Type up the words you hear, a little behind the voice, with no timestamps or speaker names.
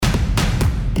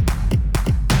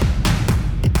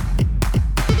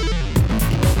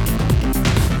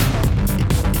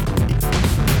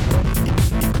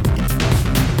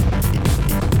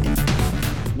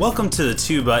Welcome to the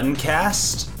Two Button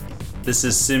Cast. This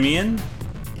is Simeon.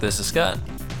 This is Scott.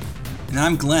 And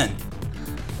I'm Glenn.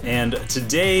 And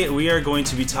today we are going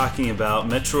to be talking about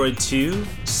Metroid 2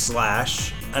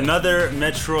 / another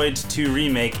Metroid 2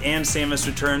 remake and Samus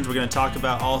Returns. We're going to talk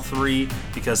about all three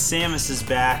because Samus is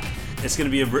back. It's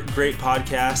going to be a great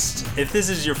podcast. If this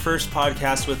is your first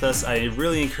podcast with us, I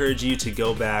really encourage you to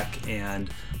go back and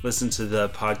listen to the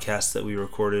podcast that we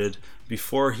recorded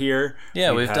before here.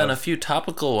 Yeah, we've done a few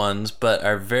topical ones, but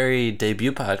our very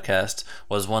debut podcast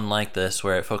was one like this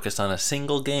where it focused on a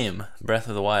single game, Breath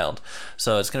of the Wild.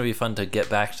 So it's going to be fun to get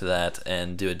back to that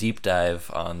and do a deep dive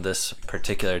on this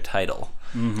particular title.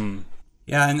 Mm-hmm.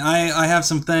 Yeah, and I have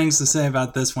some things to say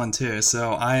about this one too,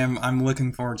 so I'm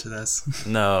looking forward to this.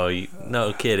 No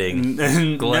kidding.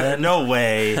 Glenn? No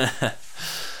way.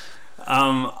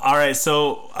 All right,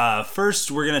 so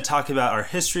first we're going to talk about our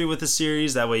history with the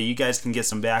series. That way you guys can get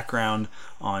some background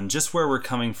on just where we're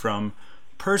coming from.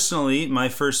 Personally, my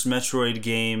first Metroid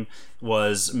game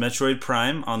was Metroid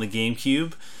Prime on the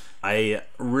GameCube. I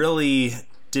really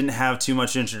didn't have too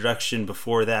much introduction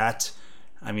before that.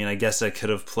 I mean, I guess I could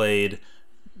have played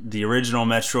the original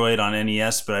Metroid on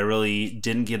NES, but I really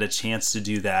didn't get a chance to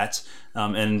do that.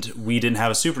 And we didn't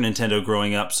have a Super Nintendo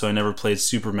growing up, so I never played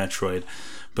Super Metroid.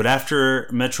 But after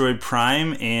Metroid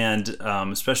Prime and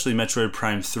especially Metroid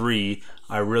Prime 3,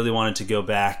 I really wanted to go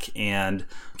back and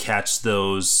catch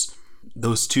those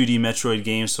 2D Metroid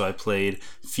games. So I played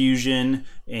Fusion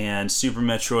and Super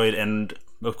Metroid and,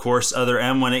 of course, Other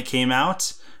M when it came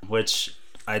out, which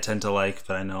I tend to like,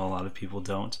 but I know a lot of people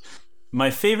don't.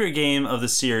 My favorite game of the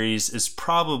series is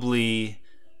probably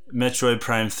Metroid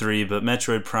Prime 3, but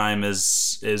Metroid Prime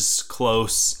is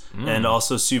close, and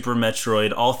also Super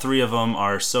Metroid. All three of them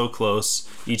are so close.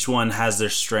 Each one has their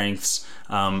strengths.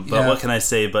 What can I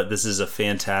say? But this is a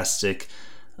fantastic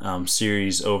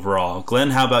series overall.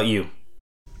 Glenn, how about you?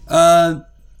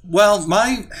 Well,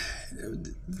 my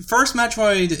first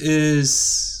Metroid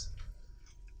is...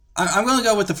 I'm going to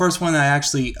go with the first one I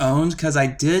actually owned, because I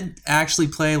did actually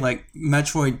play like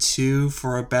Metroid 2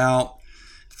 for about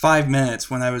 5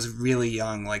 minutes when I was really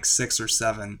young, like 6 or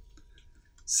 7.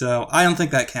 So I don't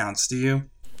think that counts. Do you?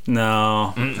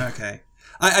 No. Okay.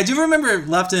 I do remember it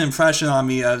left an impression on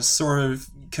me of sort of,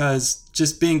 because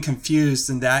just being confused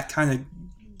and that kind of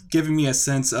giving me a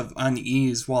sense of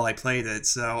unease while I played it.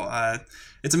 So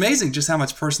it's amazing just how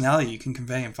much personality you can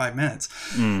convey in 5 minutes.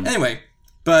 Anyway,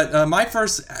 but my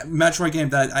first Metroid game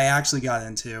that I actually got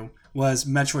into was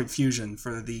Metroid Fusion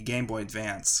for the Game Boy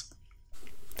Advance.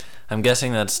 I'm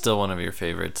guessing that's still one of your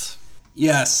favorites.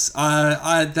 Yes, I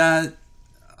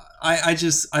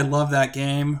love that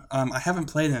game. I haven't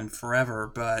played it in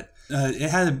forever, but it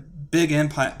had a big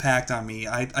impact on me.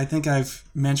 I think I've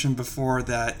mentioned before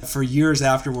that for years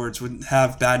afterwards would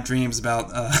have bad dreams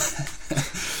about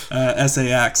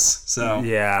SAX. So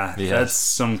Yeah, that's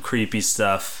some creepy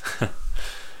stuff.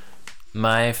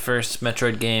 My first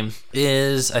Metroid game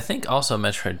is, I think, also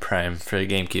Metroid Prime for the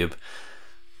GameCube.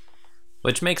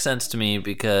 Which makes sense to me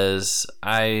because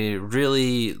I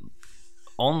really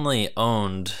only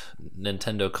owned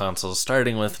Nintendo consoles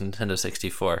starting with Nintendo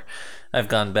 64. I've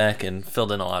gone back and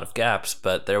filled in a lot of gaps,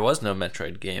 but there was no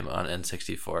Metroid game on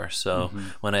N64. So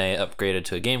when I upgraded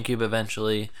to a GameCube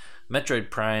eventually,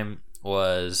 Metroid Prime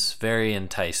was very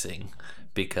enticing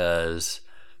because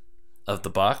of the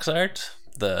box art.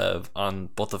 On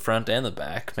both the front and the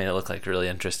back made it look like a really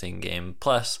interesting game.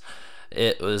 Plus,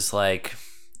 it was like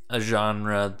a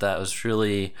genre that was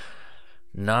really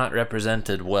not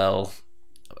represented well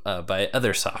by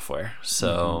other software.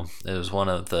 So it was one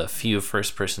of the few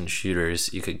first-person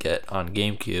shooters you could get on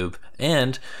GameCube,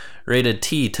 and rated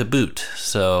T to boot.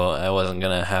 So I wasn't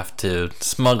going to have to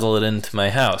smuggle it into my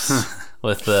house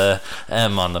with the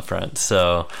M on the front.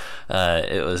 So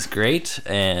it was great,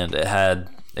 and it had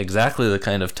exactly the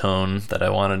kind of tone that I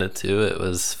wanted it to. It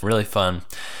was really fun,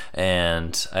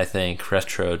 and I think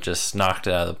Retro just knocked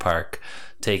it out of the park,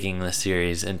 taking the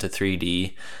series into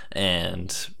 3D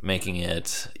and making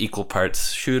it equal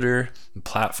parts shooter,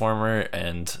 platformer,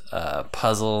 and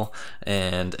puzzle,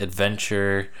 and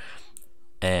adventure,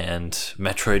 and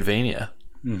Metroidvania.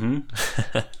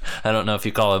 I don't know if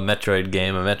you call a Metroid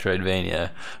game a Metroidvania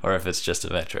or if it's just a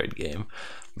Metroid game,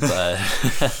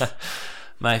 but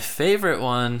my favorite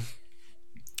one,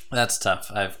 that's tough.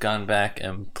 I've gone back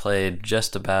and played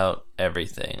just about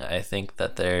everything. I think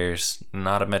that there's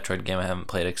not a Metroid game I haven't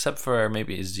played except for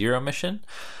maybe Zero Mission.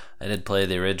 I did play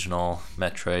the original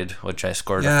Metroid, which I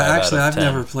scored a 5 out of 10. I've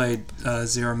never played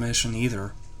Zero Mission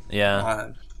either.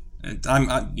 Yeah.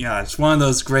 It's one of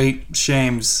those great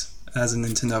shames as a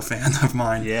Nintendo fan of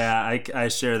mine. Yeah, I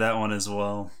share that one as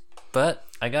well. But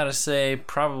I gotta say,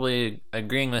 probably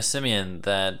agreeing with Simeon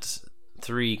that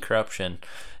 3 Corruption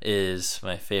is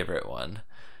my favorite one.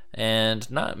 And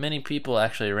not many people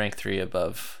actually rank 3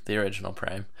 above the original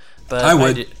Prime. But I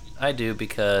would. I do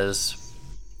because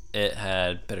it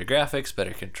had better graphics,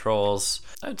 better controls.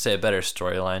 I'd say a better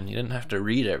storyline. You didn't have to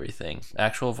read everything.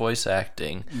 Actual voice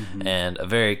acting, and a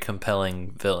very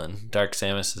compelling villain. Dark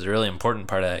Samus is a really important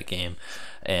part of that game,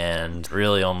 and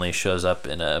really only shows up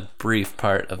in a brief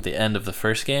part of the end of the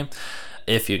first game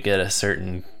if you get a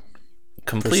certain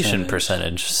completion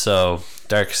percentage. So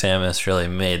Dark Samus really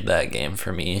made that game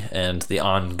for me, and the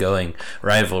ongoing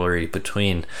rivalry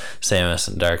between Samus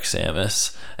and Dark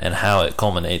Samus and how it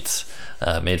culminates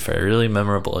made for a really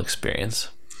memorable experience.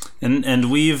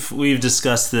 And we've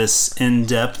discussed this in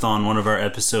depth on one of our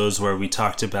episodes where we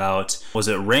talked about, was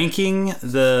it ranking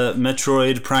the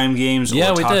Metroid Prime games, Yeah,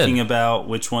 or we talking did. about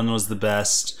which one was the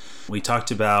best? We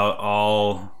talked about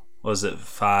all, was it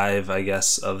 5, I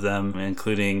guess, of them,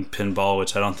 including Pinball,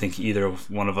 which I don't think either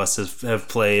one of us have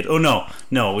played. Oh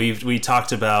no, we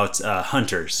talked about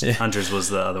Hunters. Hunters was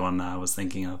the other one I was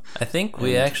thinking of. I think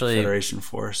we And actually Federation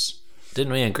Force.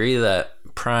 didn't we agree that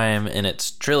Prime in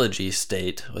its trilogy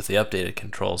state with the updated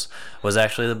controls was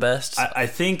actually the best? I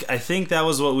think that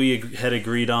was what we had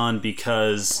agreed on,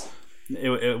 because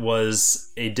it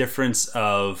was a difference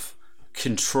of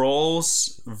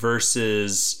controls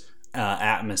versus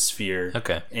atmosphere.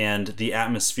 Okay. And the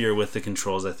atmosphere with the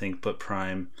controls, I think, put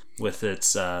Prime with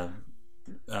its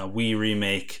Wii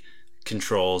remake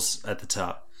controls at the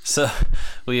top. So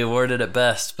we awarded it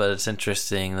best, but it's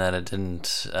interesting that it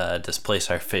didn't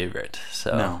displace our favorite.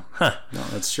 So No,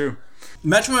 that's true.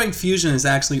 Metroid Fusion is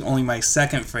actually only my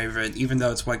second favorite, even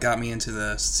though it's what got me into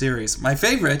the series. My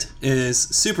favorite is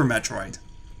Super Metroid,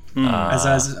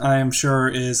 as I am sure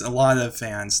is a lot of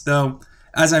fans. Though,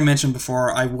 as I mentioned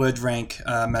before, I would rank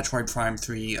Metroid Prime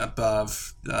 3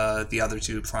 above the other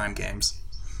 2 Prime games.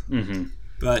 Mm-hmm.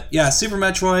 But yeah, Super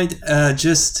Metroid,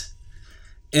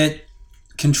 it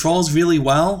controls really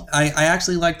well. I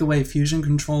actually like the way Fusion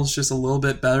controls just a little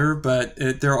bit better, but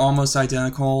they're almost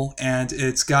identical, and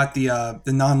it's got the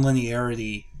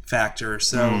non-linearity factor,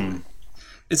 so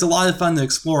it's a lot of fun to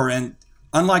explore. And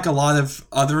unlike a lot of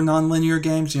other non-linear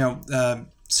games,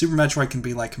 Super Metroid can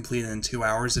be like completed in 2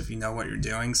 hours if you know what you're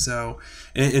doing. So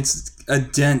it's a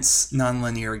dense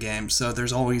non-linear game, so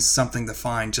there's always something to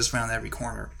find just around every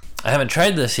corner. I haven't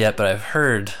tried this yet, but I've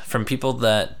heard from people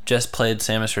that just played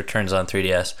Samus Returns on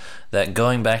 3DS that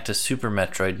going back to Super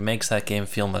Metroid makes that game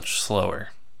feel much slower.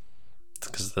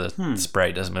 Because the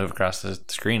sprite doesn't move across the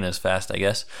screen as fast, I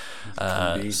guess.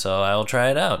 So I will try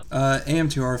it out.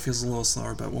 AM2R feels a little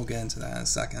slower, but we'll get into that in a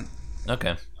second.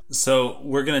 Okay. So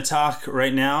we're going to talk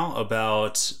right now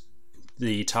about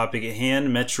the topic at hand,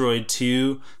 Metroid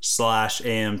 2 /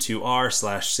 AM2R /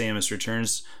 Samus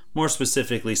Returns. More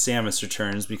specifically, Samus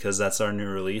Returns, because that's our new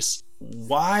release.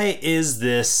 Why is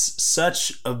this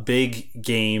such a big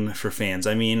game for fans?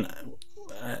 I mean,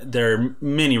 there are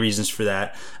many reasons for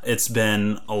that. It's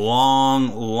been a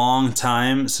long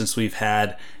time since we've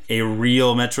had a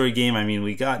real Metroid game. I mean,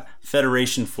 we got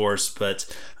Federation Force, but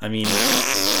I mean,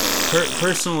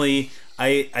 personally,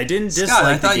 I didn't dislike Scott,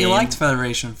 I the thought game. you liked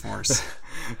Federation Force.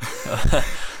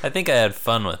 I think I had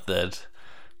fun with it,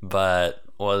 but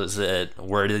was it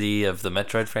worthy of the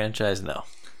Metroid franchise? No.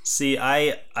 See,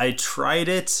 I tried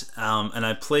it, and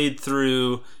I played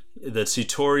through the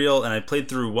tutorial, and I played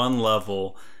through one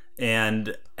level,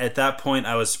 and at that point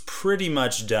I was pretty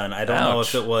much done. I don't know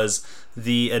if it was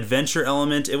the adventure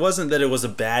element. It wasn't that it was a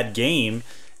bad game.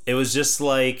 It was just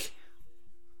like,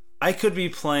 I could be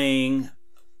playing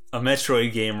a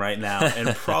Metroid game right now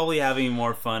and probably having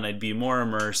more fun. I'd be more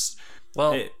immersed.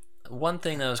 Well, one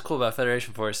thing that was cool about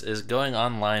Federation Force is going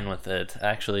online with it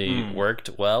actually worked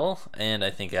well, and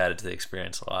I think added to the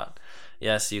experience a lot.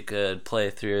 Yes, you could play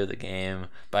through the game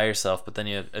by yourself, but then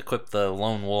you equip the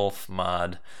Lone Wolf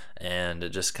mod, and it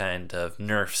just kind of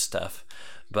nerfs stuff.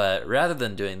 But rather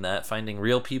than doing that, finding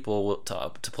real people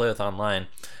to play with online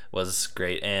was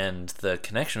great, and the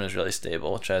connection was really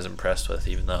stable, which I was impressed with,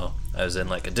 even though I was in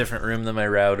like a different room than my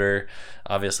router,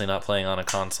 obviously not playing on a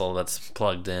console that's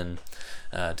plugged in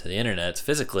to the internet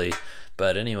physically.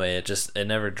 But anyway, it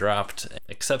never dropped,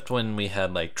 except when we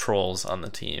had like trolls on the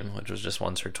team, which was just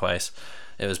once or twice.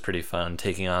 It was pretty fun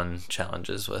taking on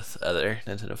challenges with other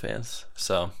Nintendo fans.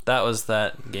 So that was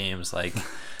that game's like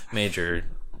major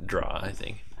draw, I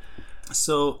think.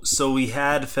 So we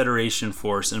had Federation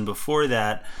Force, and before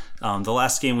that, the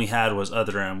last game we had was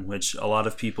Other M, which a lot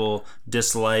of people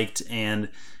disliked and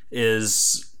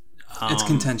is... it's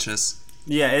contentious.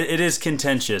 Yeah, it is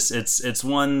contentious. It's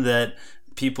one that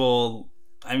people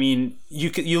I mean,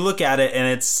 you look at it and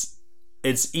it's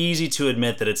easy to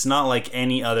admit that it's not like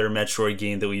any other Metroid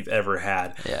game that we've ever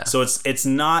had. Yeah. So it's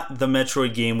not the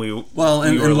Metroid game we were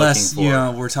unless looking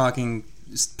for. we're talking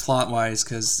plot wise,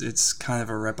 because it's kind of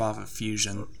a ripoff of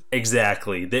Fusion.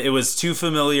 Exactly. It was too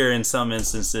familiar in some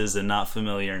instances and not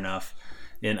familiar enough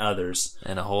in others.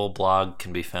 And a whole blog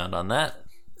can be found on that.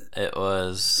 It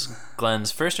was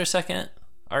Glenn's first or second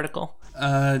article?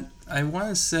 I want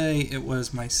to say it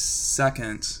was my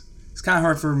second. It's kind of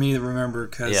hard for me to remember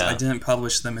because I didn't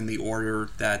publish them in the order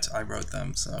that I wrote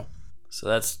them. So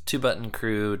that's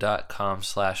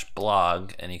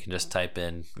twobuttoncrew.com/blog, and you can just type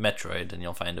in Metroid, and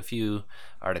you'll find a few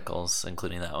articles,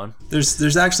 including that one.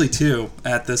 There's actually two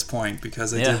at this point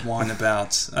because I did one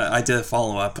about I did a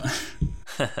follow up.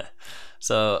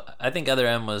 So I think Other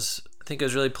M was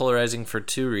really polarizing for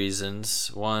two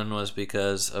reasons. One was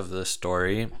because of the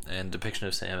story and depiction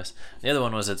of Samus. The other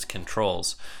one was its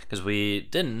controls, because we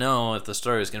didn't know if the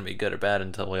story was going to be good or bad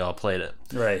until we all played it.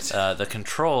 Right. The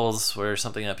controls were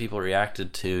something that people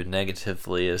reacted to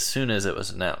negatively as soon as it was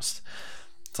announced.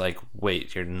 It's like,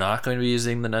 wait, you're not going to be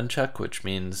using the nunchuck, which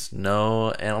means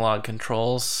no analog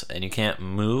controls, and you can't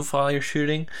move while you're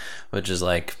shooting, which is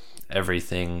like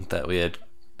everything that we had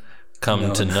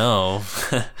come to know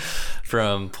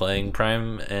from playing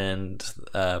Prime and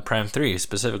Prime 3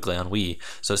 specifically on Wii.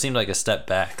 So it seemed like a step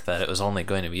back that it was only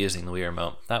going to be using the Wii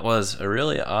remote. That was a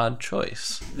really odd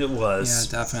choice. It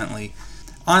was. Yeah, definitely.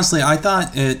 Honestly, I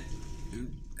thought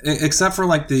except for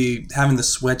like having the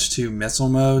switch to missile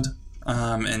mode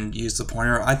and use the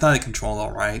pointer, I thought it controlled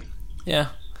all right. Yeah.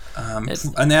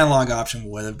 An analog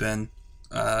option would have been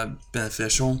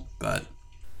beneficial, but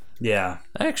yeah.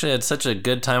 I actually had such a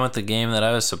good time with the game that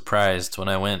I was surprised when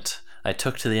I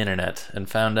took to the internet and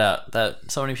found out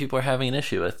that so many people are having an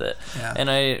issue with it. Yeah. And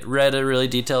I read a really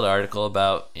detailed article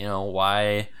about,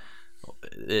 why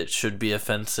it should be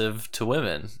offensive to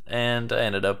women. And I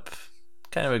ended up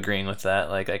kind of agreeing with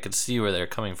that. Like, I could see where they're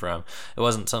coming from. It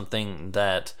wasn't something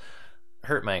that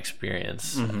hurt my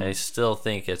experience. Mm-hmm. I still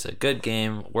think it's a good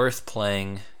game, worth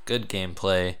playing, good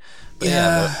gameplay.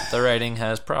 But the writing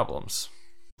has problems.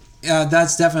 Yeah,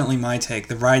 that's definitely my take.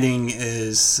 The writing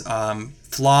is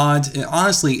flawed.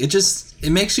 Honestly,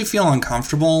 it makes you feel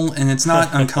uncomfortable, and it's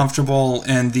not uncomfortable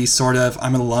in the sort of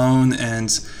I'm alone and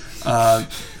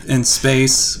in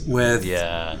space with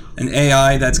an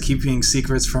AI that's keeping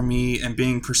secrets from me and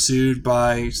being pursued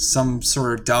by some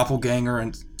sort of doppelganger.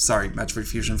 And sorry, Metroid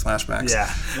Fusion flashbacks.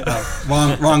 Yeah,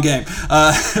 wrong game.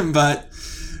 But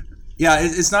yeah,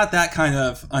 it's not that kind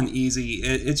of uneasy.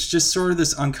 It's just sort of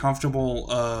this uncomfortable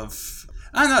of,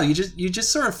 I don't know, you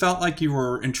just sort of felt like you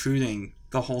were intruding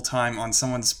the whole time on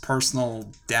someone's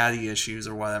personal daddy issues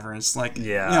or whatever. It's like,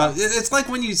 it's like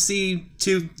when you see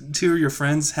two of your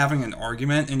friends having an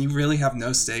argument and you really have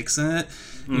no stakes in it.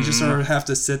 You just sort of have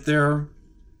to sit there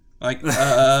like,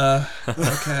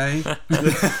 okay.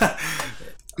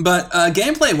 But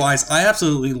gameplay-wise, I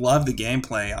absolutely love the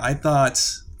gameplay. I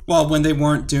thought... Well, when they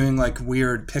weren't doing like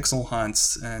weird pixel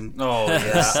hunts and oh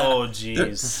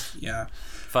jeez, yeah,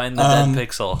 find the dead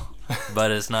pixel, but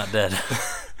it's not dead.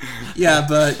 Yeah,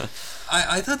 but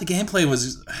I thought the gameplay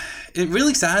was. It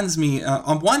really saddens me.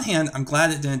 On one hand, I'm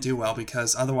glad it didn't do well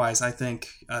because otherwise, I think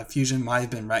Fusion might have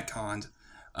been retconned.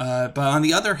 But on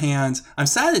the other hand, I'm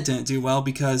sad it didn't do well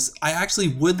because I actually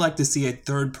would like to see a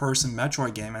third-person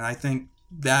Metroid game, and I think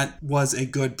that was a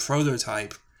good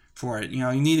prototype for it. You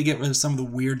need to get rid of some of the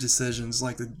weird decisions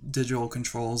like the digital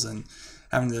controls and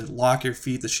having to lock your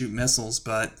feet to shoot missiles,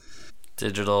 but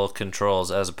digital controls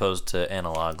as opposed to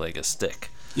analog like a stick.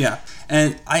 Yeah,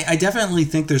 and I definitely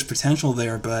think there's potential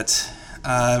there, but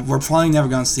we're probably never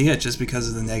going to see it just because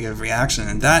of the negative reaction.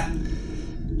 And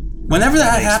whenever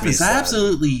that happens, that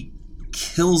absolutely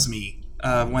kills me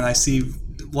when I see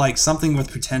like something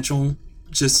with potential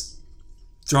just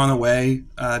thrown away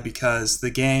because the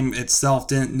game itself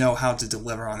didn't know how to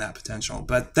deliver on that potential.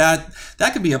 But that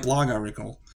could be a blog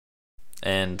article.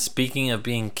 And speaking of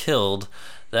being killed,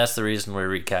 that's the reason we're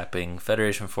recapping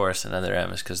Federation Force and Other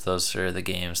M, is because those are the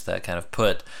games that kind of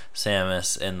put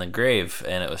Samus in the grave,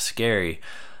 and it was scary.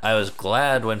 I was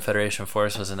glad when Federation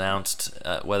Force was announced,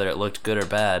 whether it looked good or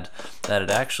bad, that it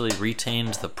actually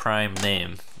retained the Prime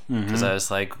name. Because I was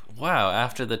like, wow,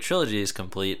 after the trilogy is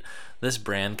complete, this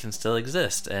brand can still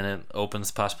exist, and it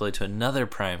opens the possibility to another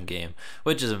Prime game,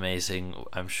 which is amazing.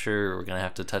 I'm sure we're going to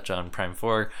have to touch on Prime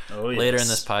 4 later in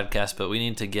this podcast, but we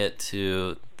need to get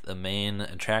to the main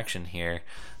attraction here,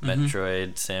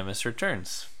 Metroid Samus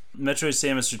Returns. Metroid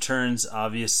Samus Returns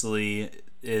obviously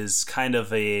is kind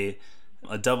of a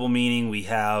a double meaning. We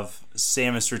have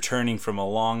Samus returning from a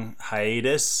long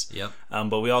hiatus. Yep.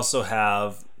 But we also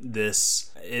have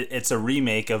this. It's a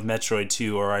remake of Metroid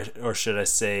 2, or should I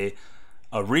say,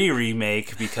 a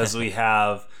remake, because we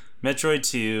have Metroid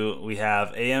 2, we have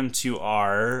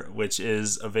AM2R, which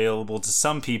is available to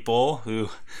some people who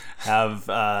have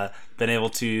been able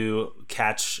to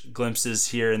catch glimpses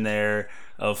here and there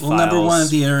of files. Well, number one of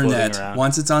the floating internet. around.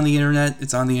 Once it's on the internet,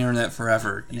 it's on the internet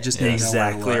forever. You just need to know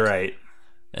where to Exactly look. right.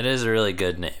 It is a really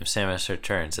good name, Samus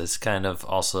Returns. It's kind of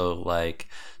also like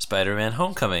Spider-Man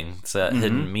Homecoming. It's that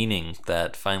hidden meaning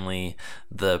that finally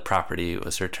the property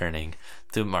was returning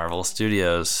to Marvel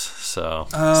Studios. So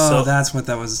That's what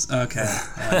that was. Okay.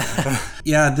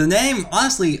 Yeah, the name,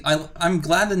 honestly, I'm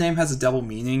glad the name has a double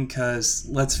meaning, because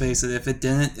let's face it, if it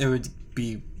didn't, it would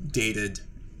be dated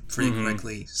pretty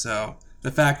quickly. So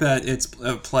the fact that it's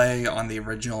a play on the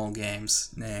original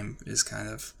game's name is kind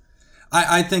of...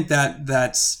 I think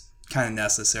that's kind of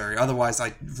necessary. Otherwise,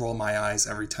 I'd roll my eyes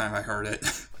every time I heard it.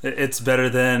 It's better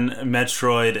than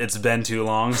Metroid, It's Been Too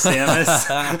Long, Samus.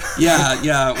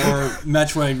 yeah, or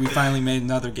Metroid, we finally made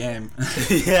another game.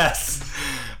 Yes.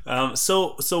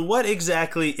 So what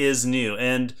exactly is new?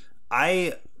 And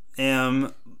I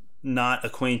am not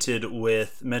acquainted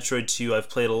with Metroid 2. I've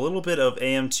played a little bit of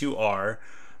AM2R,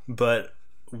 but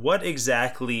what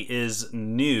exactly is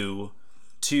new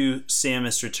to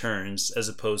Samus Returns as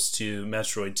opposed to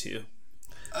Metroid 2?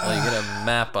 well, you get a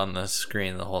map on the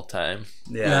screen the whole time.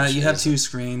 Yeah, you have two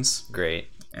screens, Great.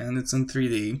 and it's in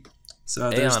 3D. So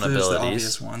there's the abilities.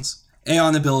 obvious ones.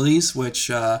 Aeon abilities,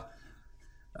 which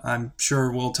I'm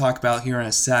sure we'll talk about here in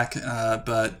a sec.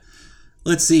 But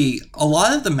let's see. A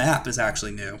lot of the map is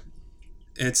actually new.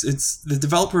 It's the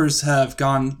developers have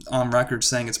gone on record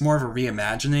saying it's more of a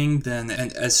reimagining than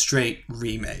a straight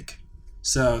remake.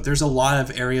 So there's a lot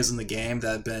of areas in the game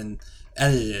that have been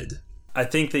edited. I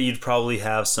think that you'd probably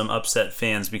have some upset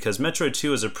fans because Metroid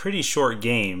 2 is a pretty short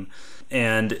game.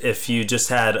 And if you just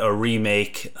had a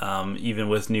remake, even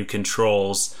with new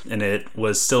controls, and it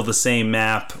was still the same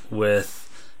map with,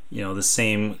 the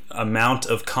same amount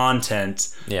of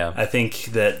content, Yeah. I think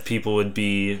that people would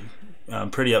be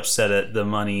pretty upset at the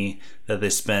money that they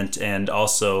spent and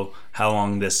also how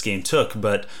long this game took.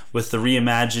 But with the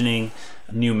reimagining,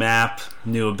 new map,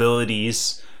 new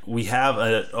abilities, we have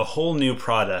a whole new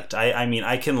product. I mean,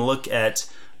 I can look at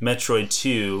Metroid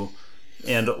 2,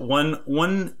 and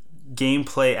one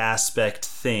gameplay aspect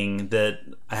thing that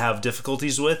I have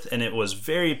difficulties with, and it was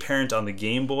very apparent on the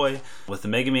Game Boy with the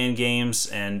Mega Man games,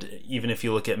 and even if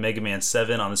you look at Mega Man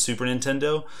 7 on the Super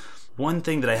Nintendo, one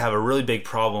thing that I have a really big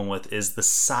problem with is the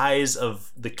size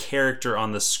of the character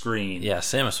on the screen. Yeah,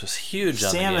 Samus was huge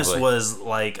on the Game Samus Boy. was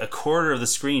like a quarter of the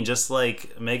screen, just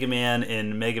like Mega Man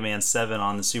in Mega Man 7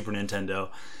 on the Super Nintendo.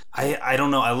 I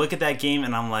don't know. I look at that game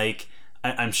and I'm like,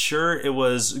 I'm sure it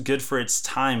was good for its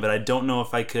time, but I don't know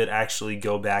if I could actually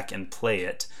go back and play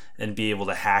it and be able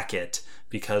to hack it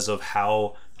because of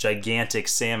how gigantic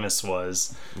Samus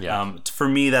was. Yeah. For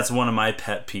me, that's one of my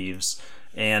pet peeves,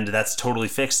 and that's totally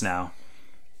fixed now.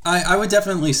 I would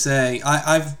definitely say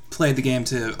I've played the game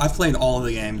too. I've played all of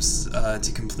the games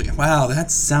to complete. Wow,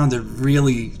 that sounded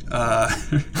really,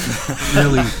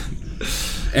 really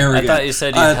arrogant. I thought you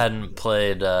said you hadn't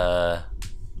played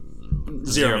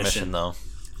Zero Mission, Mission. though.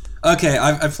 Okay,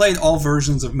 I've played all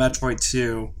versions of Metroid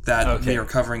 2 that Okay. we are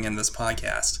covering in this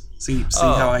podcast. See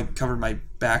how I covered my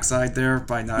backside there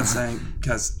by not saying,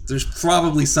 because there's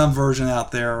probably some version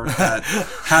out there that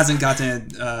hasn't gotten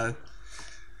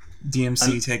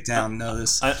DMC takedown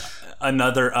notice.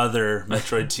 Another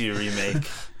Metroid 2 remake,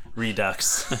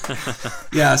 Redux.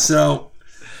 Yeah, so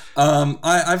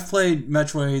I've played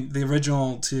Metroid, the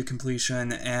original, to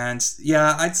completion, and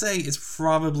yeah, I'd say it's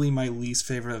probably my least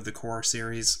favorite of the core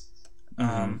series.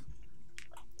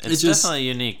 It's just- definitely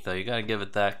unique, though. You gotta give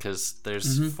it that, because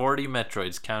there's 40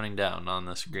 Metroids counting down on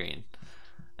the screen.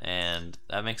 And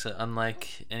that makes it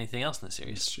unlike anything else in the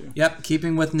series. True. Yep,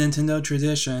 keeping with Nintendo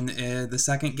tradition, the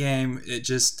second game, it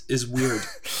just is weird.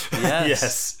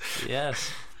 Yes. Yes.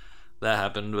 That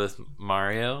happened with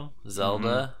Mario,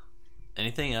 Zelda.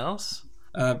 Anything else?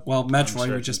 Well, Metroid,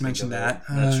 Sure, we just I can mentioned think that.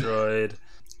 of it. Metroid.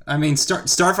 I mean,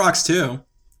 Star Fox 2.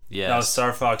 Yes. Oh,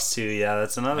 Star Fox 2. Yeah,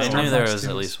 that's another I one. knew there Fox was 2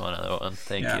 at is- least one other one.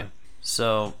 Thank Yeah. you.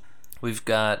 So, we've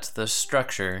got the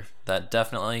structure that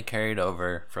definitely carried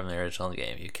over from the original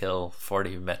game. You kill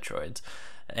 40 Metroids.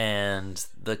 And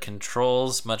the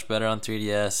controls, much better on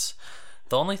 3DS.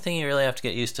 The only thing you really have to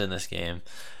get used to in this game,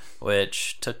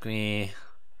 which took me...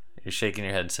 You're shaking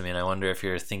your head, Simeon. I wonder if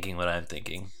you're thinking what I'm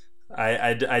thinking.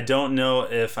 I don't know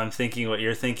if I'm thinking what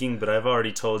you're thinking, but I've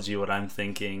already told you what I'm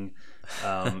thinking.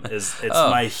 It's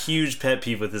my huge pet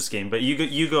peeve with this game. But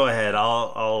you go ahead.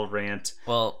 I'll rant.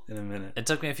 Well, in a minute. It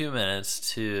took me a few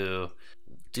minutes to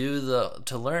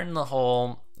learn the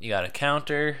whole. You got to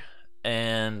counter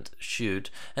and shoot,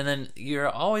 and then you're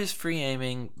always free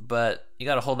aiming, but you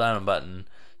got to hold down a button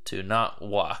to not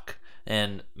walk.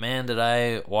 And man, did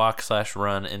I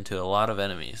walk/run into a lot of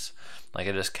enemies. Like,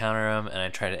 I just counter them, and I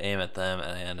try to aim at them,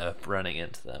 and I end up running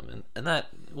into them. And that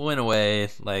went away,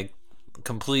 like,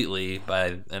 completely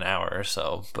by an hour or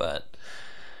so.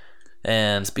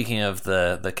 And speaking of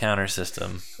the counter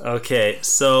system. Okay,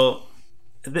 so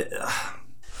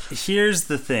here's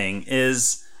the thing,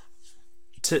 is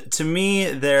to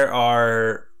me, there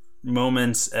are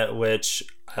moments at which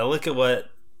I look at what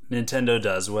Nintendo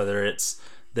does, whether it's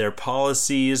their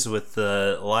policies with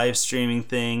the live streaming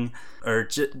thing, or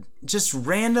just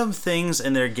random things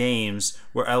in their games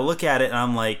where I look at it and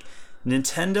I'm like,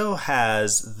 Nintendo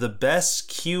has the best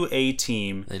QA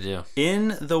team They do.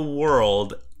 in the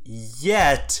world,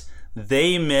 yet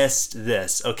they missed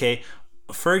this. Okay,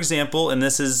 for example, and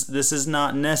this is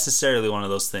not necessarily one of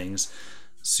those things,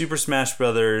 Super Smash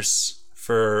Brothers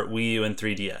for Wii U and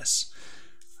 3DS.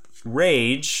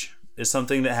 Rage is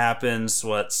something that happens,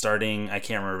 starting, I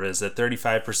can't remember, is it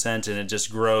 35%, and it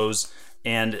just grows,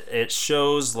 and it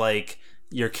shows like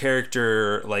your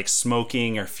character like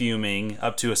smoking or fuming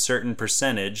up to a certain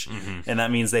percentage, and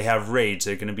that means they have rage.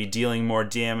 They're going to be dealing more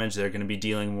damage, they're going to be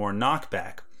dealing more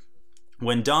knockback.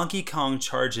 When Donkey Kong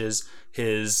charges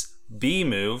his B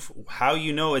move, how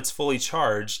you know it's fully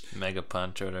charged, Mega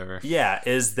Punch or whatever. Yeah,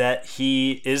 is that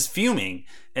he is fuming.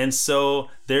 And so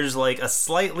there's like a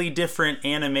slightly different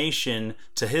animation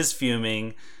to his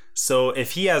fuming. So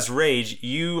if he has rage,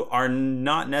 you are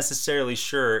not necessarily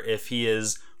sure if he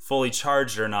is fully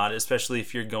charged or not, especially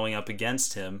if you're going up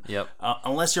against him. Yep.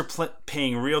 Unless you're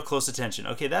paying real close attention.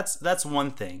 Okay, that's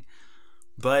one thing.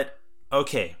 But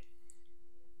okay,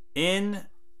 in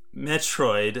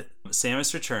Metroid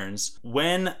Samus Returns,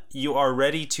 when you are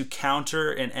ready to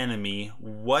counter an enemy,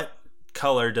 what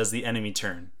color does the enemy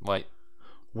turn? White.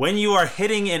 When you are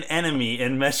hitting an enemy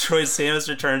in Metroid Samus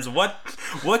Returns,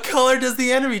 what color does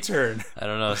the enemy turn? I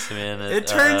don't know, Simeon. It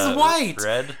turns white.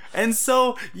 Red. And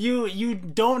so you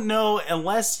don't know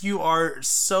unless you are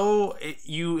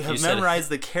you have memorized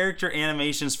the character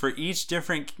animations for each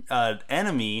different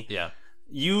enemy. Yeah.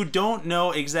 You don't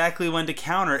know exactly when to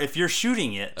counter if you're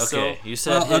shooting it. Okay, So, you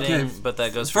said hitting, but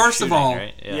that goes for First shooting, of all,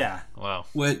 right? yeah. Wow.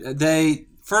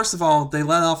 First of all, they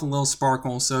let off a little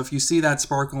sparkle, so if you see that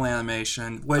sparkle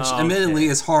animation, which Okay. admittedly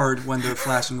is hard when they're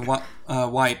flashing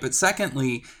white, but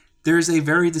secondly, there's a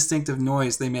very distinctive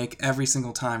noise they make every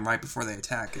single time right before they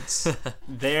attack. It's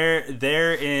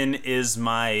therein is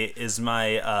my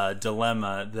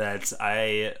dilemma that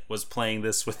I was playing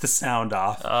this with the sound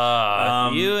off.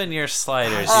 You and your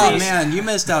sliders. oh man, you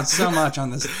missed out so much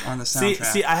on the soundtrack.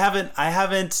 See, I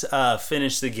haven't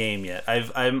finished the game yet.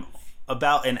 I'm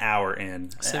about an hour in,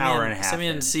 hour and a half.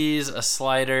 Simeon in. sees a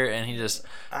slider and he just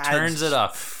turns it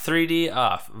off. 3D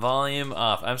off, volume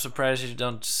off. I'm surprised you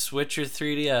don't switch your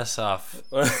 3DS off.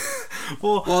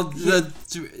 Well,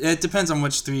 it depends on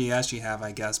which 3DS you have,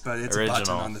 I guess, but it's Original. a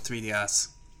button on the 3DS,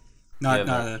 not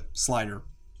a slider.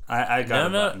 I got a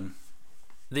button.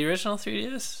 The original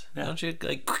 3DS? Yeah. Don't you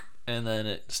and then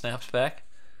it snaps back?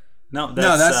 No,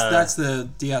 that's the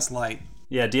DS Lite.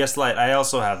 Yeah, DS Lite. I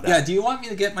also have that. Yeah, do you want me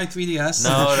to get my 3DS?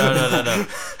 No.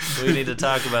 We need to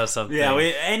talk about something. Yeah.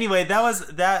 Anyway, that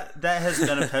has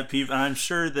been a pet peeve, and I'm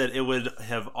sure that it would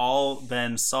have all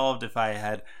been solved if I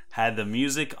had the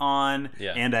music on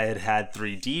and I had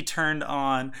 3D turned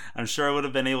on. I'm sure I would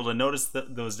have been able to notice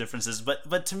those differences.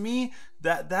 But to me,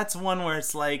 that's one where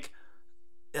it's like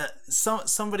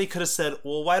somebody could have said,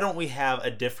 well, why don't we have a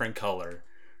different color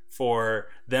for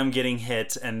them getting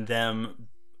hit and them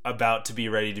about to be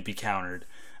ready to be countered.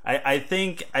 I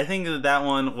think that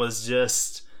one was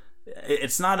just,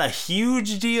 it's not a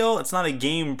huge deal, it's not a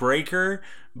game breaker,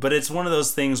 but it's one of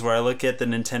those things where I look at the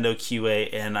Nintendo QA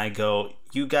and I go,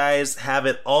 you guys have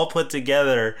it all put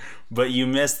together, but you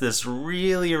missed this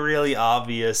really, really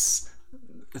obvious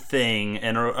thing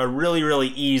and a really, really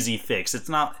easy fix. It's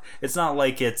not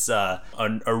like it's a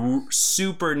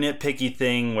super nitpicky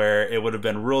thing where it would have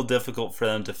been real difficult for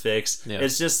them to fix. Yeah.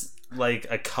 It's just like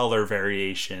a color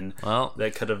variation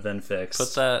that could have been fixed.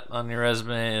 Put that on your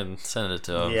resume and send it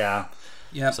to them. Yeah.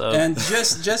 Yep. So- And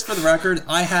just for the record,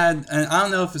 and I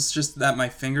don't know if it's just that my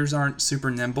fingers aren't super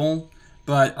nimble,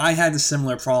 but I had a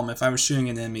similar problem. If I was shooting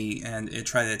an enemy and it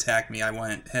tried to attack me, I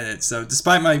wouldn't hit it. So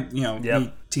despite my,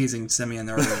 me teasing Simeon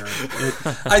earlier,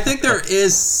 I think there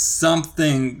is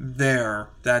something there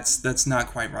that's not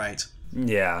quite right.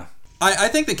 Yeah. I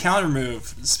think the counter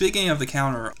move, speaking of the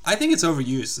counter, I think it's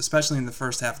overused, especially in the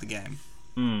first half of the game.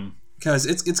 Because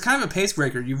it's kind of a pace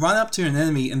breaker. You run up to an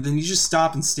enemy and then you just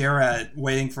stop and stare at it,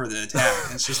 waiting for the attack.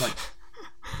 And it's just like,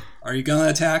 are you going to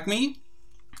attack me?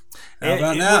 How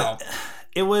about now?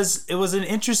 It was an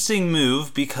interesting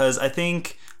move because I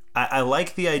think I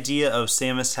like the idea of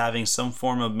Samus having some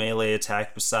form of melee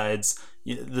attack besides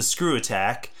the screw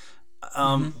attack.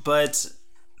 But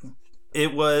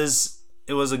it was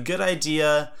a good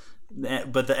idea,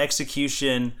 but the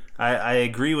execution, I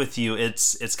agree with you.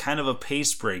 It's kind of a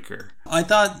pace breaker. I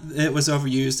thought it was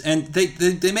overused, and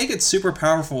they make it super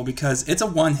powerful because it's a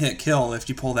one-hit kill if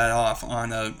you pull that off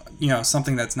on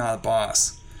something that's not a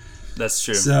boss. That's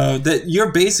true. So that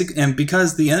your basic, and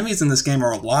because the enemies in this game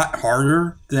are a lot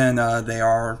harder than they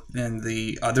are in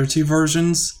the other two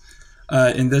versions,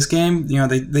 in this game,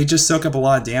 they just soak up a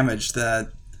lot of damage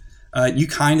that you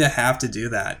kind of have to do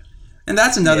that. And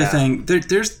that's another thing.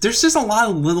 There's just a lot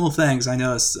of little things I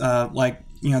noticed. The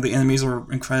enemies are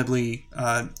incredibly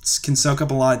can soak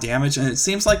up a lot of damage, and it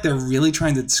seems like they're really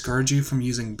trying to discourage you from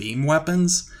using beam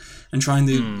weapons and trying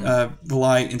to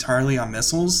rely entirely on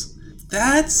missiles.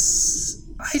 I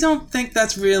don't think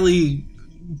that's really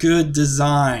good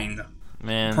design.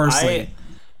 Man, personally,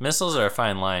 missiles are a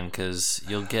fine line because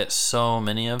you'll get so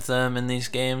many of them in these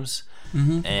games,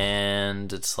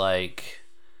 and it's like,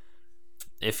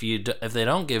 if they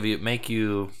don't make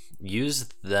you use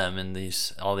them in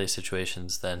all these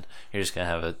situations, then you're just gonna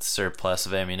have a surplus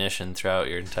of ammunition throughout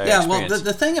your entire experience. Well,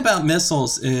 the thing about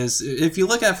missiles is, if you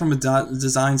look at it from a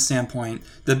design standpoint,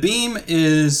 the beam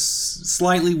is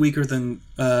slightly weaker than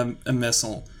a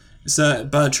missile. So,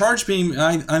 but a charge beam,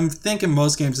 I'm thinking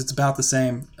most games it's about the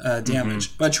same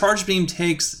damage. But a charge beam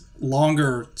takes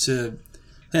longer to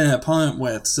hit an opponent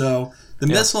with. So the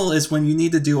missile is when you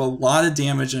need to do a lot of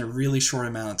damage in a really short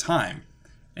amount of time.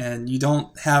 And you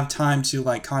don't have time to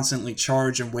constantly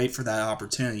charge and wait for that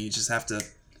opportunity. You just have to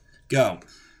go.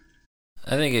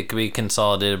 I think it could be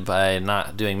consolidated by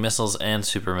not doing missiles and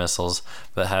super missiles,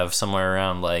 but have somewhere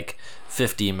around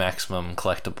 50 maximum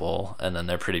collectible, and then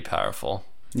they're pretty powerful.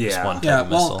 Yeah. Just one type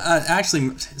of missile. Actually,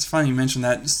 it's funny you mentioned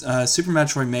that. Super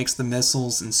Metroid makes the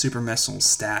missiles and super missiles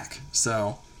stack.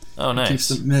 So nice. It keeps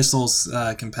the missiles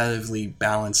competitively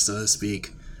balanced, so to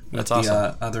speak, with That's awesome.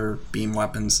 The other beam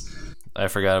weapons. I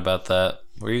forgot about that.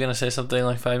 Were you gonna say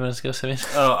something 5 minutes ago, Simeon?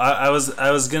 Oh, I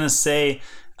was gonna say,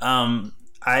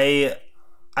 I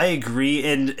agree,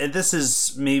 and this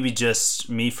is maybe just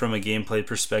me from a gameplay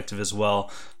perspective as well.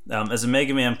 As a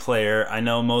Mega Man player, I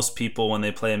know most people, when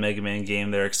they play a Mega Man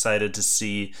game, they're excited to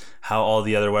see how all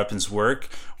the other weapons work,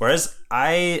 whereas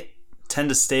I tend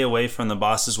to stay away from the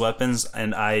boss's weapons,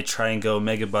 and I try and go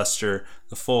Mega Buster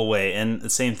the full way. And the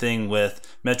same thing with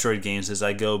Metroid games, is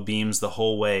I go beams the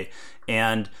whole way.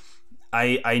 And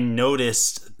I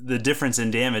noticed the difference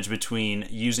in damage between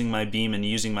using my beam and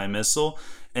using my missile.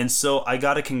 And so I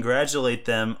got to congratulate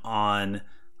them on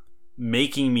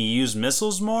making me use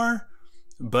missiles more.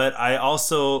 But I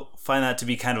also find that to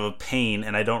be kind of a pain,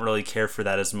 and I don't really care for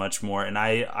that as much more. And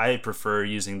I prefer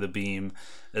using the beam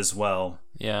as well.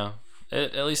 Yeah.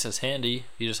 At least it's handy.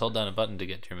 You just hold down a button to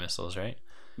get your missiles, right?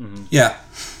 Mm-hmm. Yeah.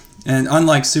 And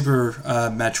unlike Super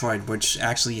Metroid, which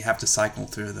actually you have to cycle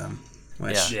through them.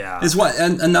 Which is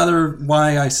another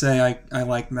why I say I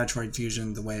like Metroid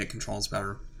Fusion, the way it controls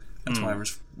better. That's why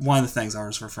one of the things I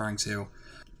was referring to.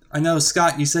 I know,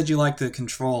 Scott, you said you like the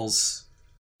controls.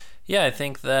 Yeah, I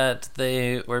think that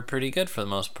they were pretty good for the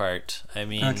most part. I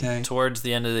mean, towards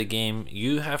the end of the game,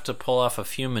 you have to pull off a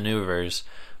few maneuvers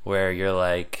where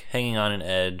you're hanging on an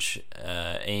edge,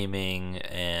 aiming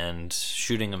and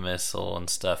shooting a missile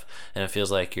and stuff, and it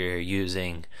feels like you're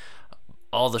using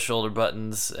all the shoulder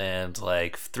buttons and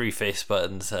 3 face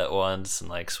buttons at once,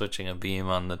 and switching a beam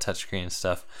on the touchscreen and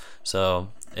stuff. So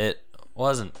it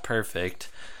wasn't perfect,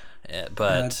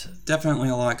 but definitely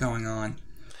a lot going on.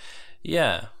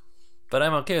 Yeah, but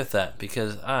I'm okay with that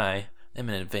because I am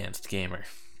an advanced gamer.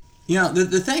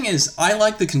 The thing is, I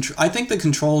like I think the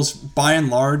controls by and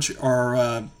large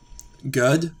are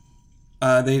good.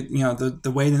 They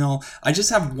the weight and all. I just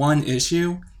have one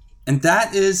issue, and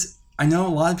that is, I know a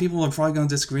lot of people are probably going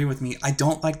to disagree with me. I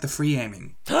don't like the free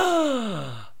aiming.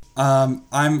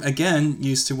 I'm again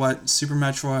used to what Super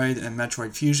Metroid and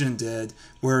Metroid Fusion did,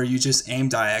 where you just aim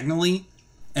diagonally,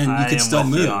 and you could still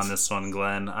move. I am with you on this one,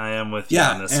 Glenn. I am with you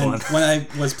on this one. When I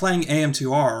was playing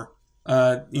AM2R,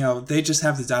 they just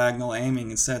have the diagonal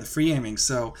aiming instead of the free aiming.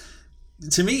 So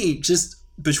to me, just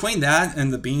between that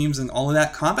and the beams and all of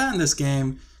that, combat in this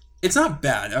game, it's not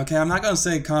bad. Okay, I'm not going to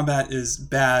say combat is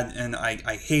bad and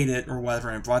I hate it or whatever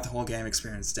and brought the whole game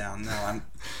experience down. No,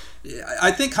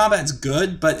 I think combat's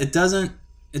good, but it doesn't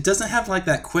have like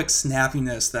that quick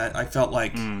snappiness that I felt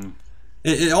like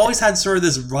it always had sort of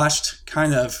this rushed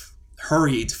kind of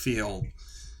hurried feel.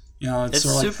 It's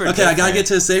sort of like, okay, I gotta get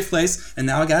to a safe place, and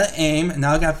now I gotta aim, and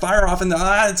now I gotta fire off, and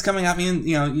it's coming at me, and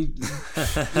you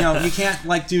can't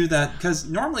like do that, because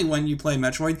normally when you play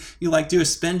Metroid, you like do a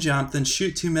spin jump, then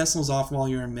shoot 2 missiles off while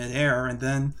you're in midair, and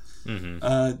then,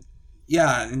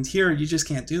 and here you just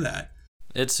can't do that.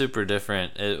 It's super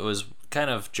different. It was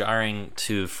kind of jarring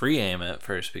to free aim at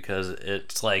first, because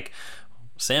it's like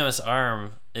Samus'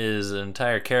 arm is an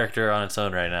entire character on its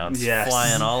own right now. It's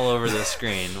flying all over the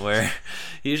screen, where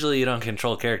usually you don't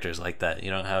control characters like that.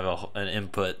 You don't have an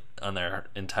input on their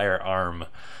entire arm.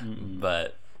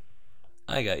 But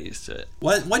I got used to it.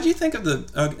 What do you think of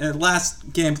the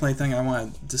last gameplay thing I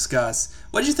want to discuss?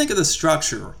 What did you think of the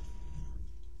structure?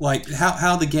 Like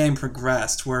how the game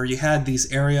progressed, where you had these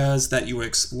areas that you would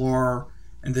explore,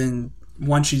 and then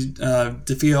once you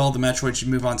defeat all the Metroids, you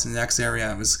move on to the next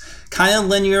area. It was kind of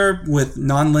linear with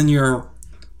non-linear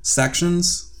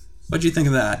sections. What do you think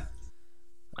of that?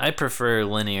 I prefer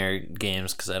linear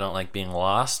games because I don't like being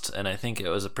lost, and I think it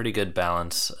was a pretty good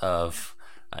balance of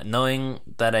knowing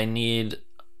that I need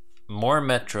more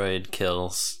Metroid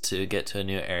kills to get to a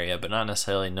new area, but not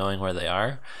necessarily knowing where they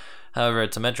are. However,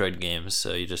 it's a Metroid game,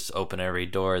 so you just open every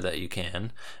door that you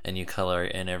can, and you color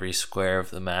in every square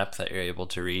of the map that you're able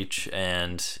to reach,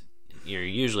 and you're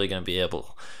usually going to be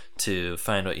able to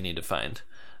find what you need to find.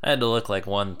 I had to look like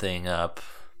one thing up.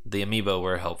 The amiibo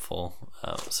were helpful,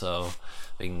 so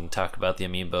we can talk about the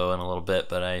amiibo in a little bit,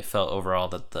 but I felt overall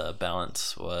that the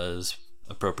balance was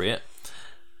appropriate.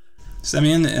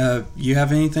 Semyon, you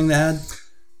have anything to add?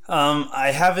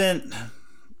 I haven't...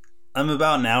 I'm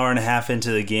about an hour and a half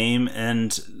into the game,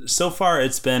 and so far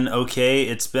it's been okay.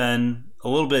 It's been a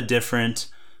little bit different.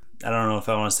 I don't know if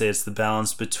I want to say it's the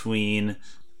balance between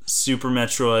Super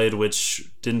Metroid, which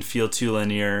didn't feel too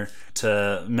linear,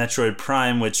 to Metroid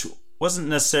Prime, which wasn't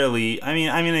necessarily... I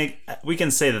mean, we can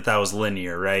say that was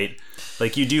linear, right?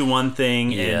 Like, you do one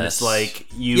thing, and it's like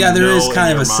there is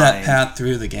kind of a set path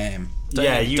through the game.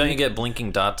 Don't you get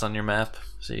blinking dots on your map?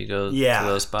 So you go to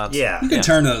those spots? Yeah. You can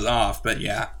turn those off, but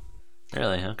yeah.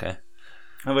 Really? Okay.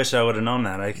 I wish I would have known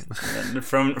that.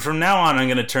 From now on, I'm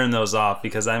gonna turn those off,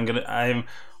 because I'm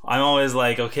always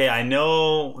like, okay, I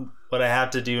know what I have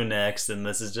to do next, and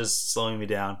this is just slowing me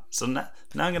down. So now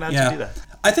I'm gonna have to do that.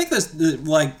 I think this,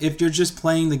 like, if you're just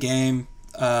playing the game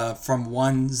from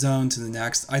one zone to the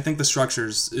next, I think the structure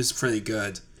is pretty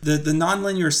good. The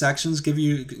non-linear sections give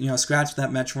you scratch that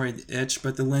Metroid itch,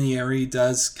 but the linearity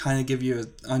does kind of give you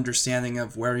an understanding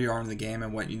of where you are in the game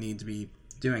and what you need to be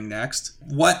doing next.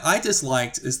 What I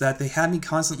disliked is that they had me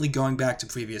constantly going back to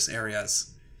previous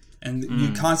areas, and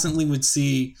you constantly would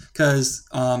see, because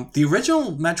the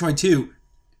original Metroid 2,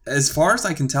 as far as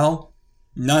I can tell,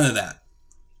 none of that.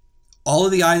 All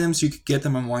of the items, you could get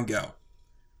them in one go,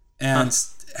 and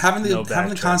having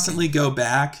to constantly go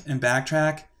back and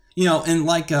backtrack. And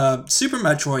like Super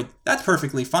Metroid, that's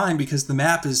perfectly fine, because the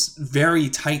map is very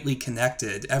tightly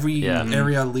connected. Every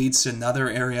area leads to another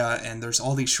area, and there's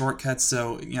all these shortcuts,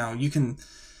 so you can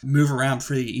move around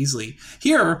pretty easily.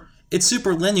 Here, it's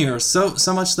super linear, so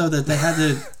much so that they had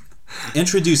to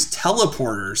introduce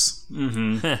teleporters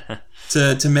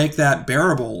to make that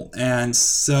bearable. And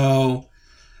so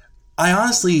I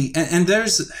honestly, and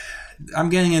I'm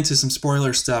getting into some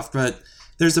spoiler stuff, but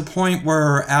there's a point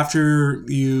where after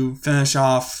you finish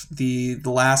off the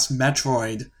last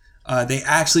Metroid, they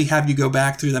actually have you go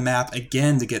back through the map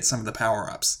again to get some of the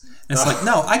power-ups. And it's like,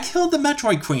 no, I killed the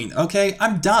Metroid Queen, okay?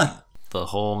 I'm done. The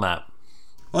whole map.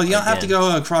 Well, you don't have to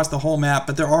go across the whole map,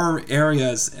 but there are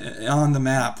areas on the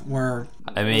map where...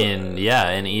 I mean,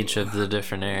 in each of the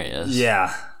different areas.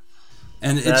 Yeah.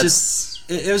 And it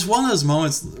was one of those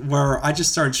moments where I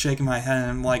just started shaking my head, and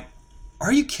I'm like,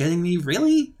 are you kidding me?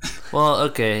 Really? Well,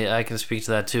 okay, I can speak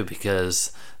to that too,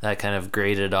 because that kind of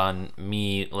grated on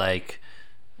me. Like,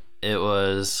 it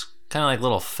was kind of like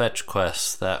little fetch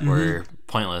quests that were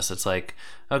pointless. It's like,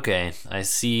 okay, I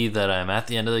see that I'm at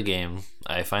the end of the game.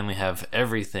 I finally have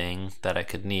everything that I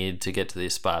could need to get to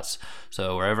these spots.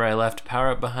 So wherever I left a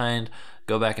power-up behind,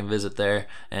 go back and visit there.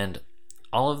 And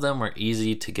all of them were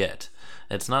easy to get.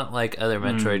 It's not like other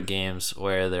Metroid games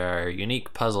where there are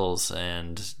unique puzzles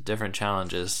and different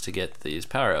challenges to get these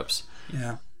power-ups.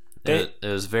 Yeah. It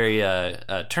was very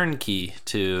turnkey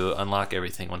to unlock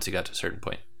everything once you got to a certain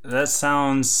point. That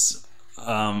sounds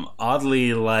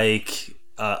oddly like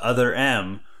Other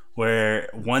M, where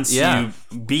once you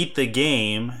beat the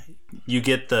game, you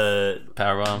get the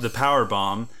power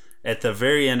bomb at the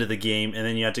very end of the game, and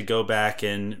then you have to go back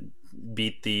and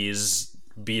beat these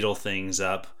beetle things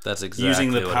up. That's exactly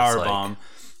using the what power it's bomb.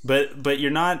 But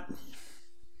you're not.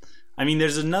 I mean,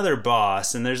 there's another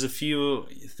boss, and there's a few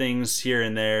things here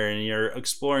and there, and you're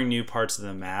exploring new parts of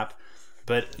the map.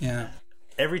 But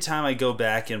every time I go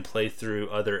back and play through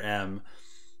Other M,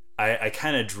 I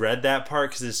kind of dread that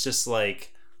part because it's just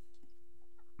like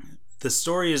the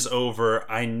story is over.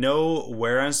 I know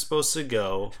where I'm supposed to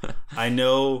go. I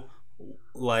know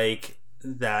like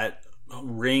that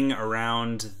ring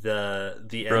around the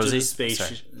edge Rosie? of the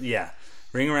space. Yeah.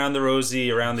 Ring around the Rosie,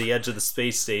 around the edge of the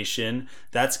space station.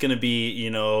 That's going to be,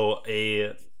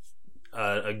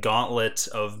 a gauntlet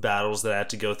of battles that I have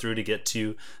to go through to get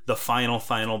to the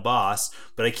final boss.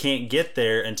 But I can't get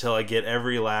there until I get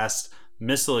every last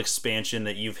missile expansion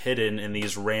that you've hidden in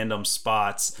these random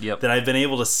spots that I've been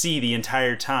able to see the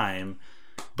entire time.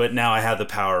 But now I have the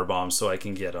power bomb, so I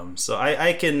can get them. So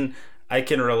I can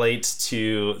relate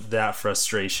to that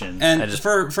frustration. And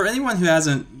for anyone who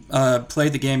hasn't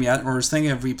played the game yet or is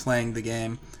thinking of replaying the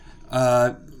game,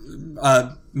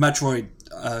 Metroid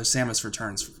Samus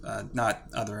Returns, not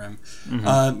Other M.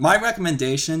 My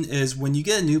recommendation is when you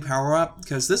get a new power-up,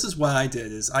 because this is what I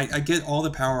did, is I get all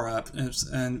the power-up,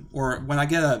 or when I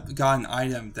got an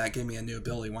item that gave me a new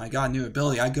ability. When I got a new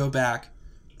ability, I go back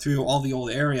through all the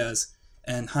old areas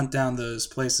and hunt down those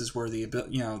places where the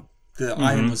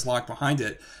item was locked behind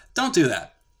it. Don't do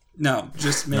that. No,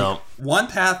 just make one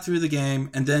path through the game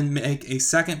and then make a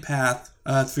second path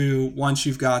through once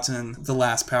you've gotten the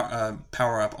last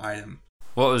power-up item.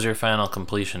 What was your final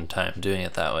completion time doing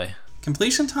it that way?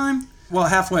 Completion time? Well,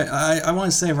 halfway. I want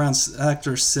to say around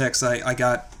Sector 6, I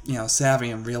got savvy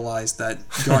and realized that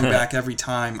going back every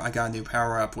time I got a new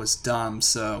power-up was dumb,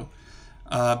 so...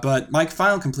 but my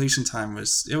final completion time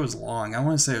was long. I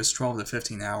want to say it was 12 to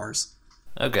 15 hours.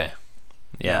 Okay.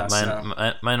 Yeah,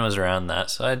 mine was around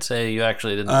that, so I'd say you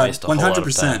actually didn't waste a whole lot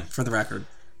of time. 100% for the record.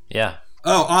 Yeah.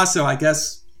 Oh, also, I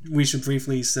guess we should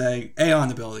briefly say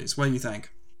Aeon abilities. What do you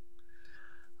think?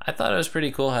 I thought it was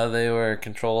pretty cool how they were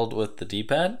controlled with the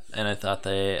D-pad, and I thought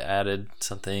they added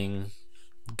something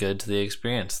good to the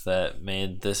experience that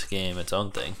made this game its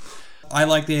own thing. I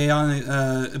like the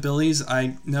Aeon abilities.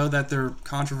 I know that they're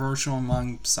controversial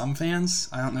among some fans.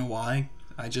 I don't know why.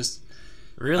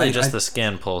 The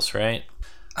scan pulse, right?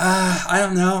 I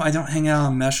don't know. I don't hang out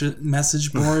on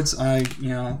message boards.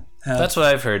 That's what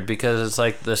I've heard, because it's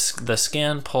like the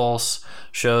scan pulse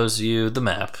shows you the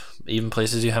map, even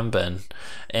places you haven't been,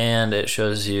 and it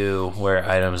shows you where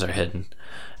items are hidden.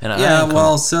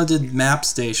 And so did map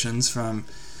stations from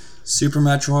Super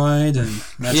Metroid and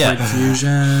Metroid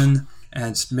Fusion,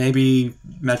 and maybe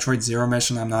Metroid Zero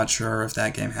Mission. I'm not sure if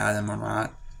that game had them or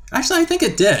not. Actually, I think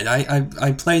it did.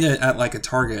 I played it at like a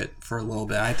Target for a little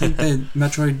bit. I think the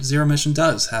Metroid Zero Mission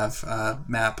does have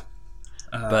map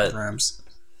rooms.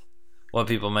 What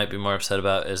people might be more upset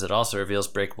about is it also reveals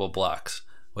breakable blocks,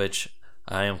 which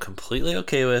I am completely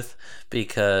okay with,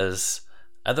 because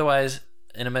otherwise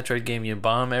in a Metroid game you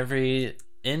bomb every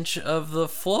inch of the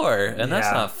floor, and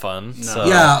that's not fun. No. So.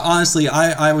 Yeah, honestly,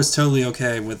 I was totally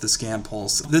okay with the scan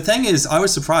pulse. The thing is, I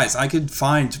was surprised. I could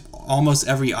find almost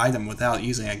every item without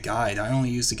using a guide. I only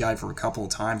used a guide for a couple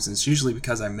of times, and it's usually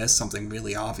because I missed something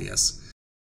really obvious.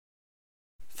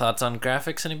 Thoughts on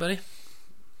graphics, anybody?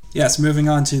 Yes, moving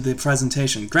on to the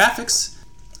presentation. Graphics,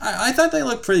 I thought they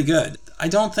looked pretty good. I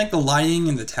don't think the lighting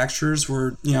and the textures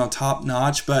were, top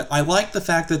notch, but I liked the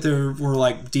fact that there were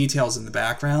like details in the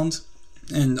background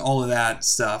and all of that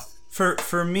stuff.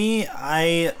 For me,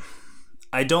 I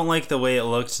don't like the way it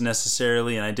looked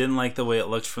necessarily, and I didn't like the way it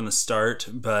looked from the start,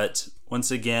 but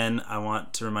once again, I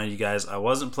want to remind you guys, I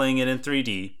wasn't playing it in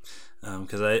 3D,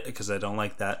 because I don't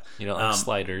like that. You don't like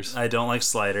sliders. I don't like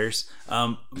sliders.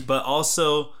 But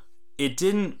also, it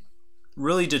didn't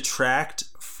really detract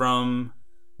from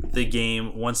the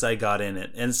game once I got in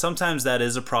it. And sometimes that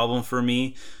is a problem for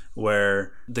me,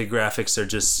 where the graphics are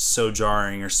just so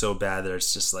jarring or so bad that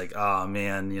it's just like, oh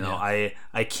man,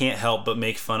 I can't help but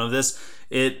make fun of this.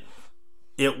 It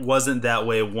wasn't that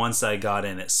way once I got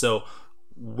in it. So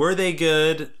were they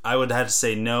good? I would have to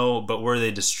say no, but were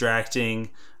they distracting?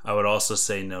 I would also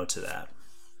say no to that.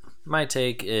 My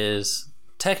take is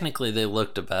technically they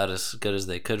looked about as good as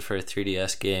they could for a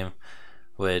 3DS game,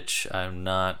 which I'm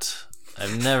not.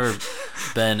 I've never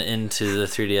been into the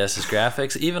 3DS's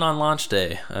graphics. Even on launch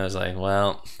day, I was like,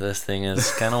 well, this thing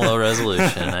is kind of low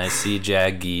resolution. I see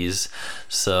jaggies,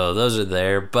 so those are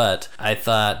there. But I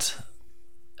thought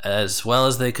as well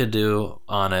as they could do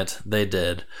on it, they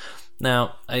did.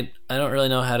 Now, I don't really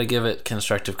know how to give it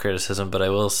constructive criticism, but I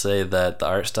will say that the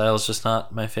art style is just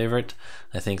not my favorite.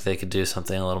 I think they could do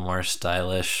something a little more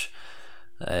stylish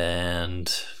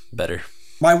and better.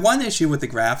 My one issue with the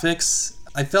graphics,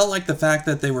 I felt like the fact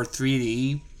that they were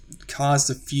 3D caused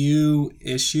a few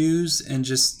issues in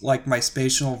just like my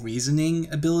spatial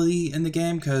reasoning ability in the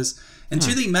game, because in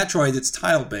 2D Metroid it's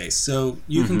tile based, so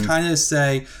you can kind of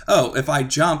say, oh, if I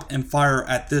jump and fire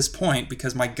at this point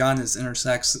because my gun is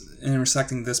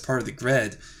intersecting this part of the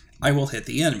grid, I will hit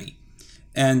the enemy.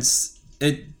 And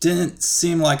it didn't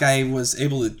seem like I was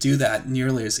able to do that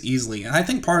nearly as easily, and I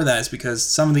think part of that is because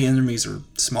some of the enemies are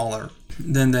smaller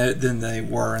than they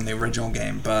were in the original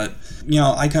game. But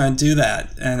I couldn't do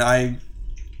that, and I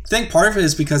think part of it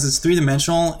is because it's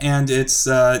three-dimensional and it's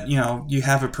you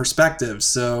have a perspective,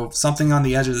 so something on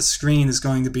the edge of the screen is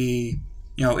going to be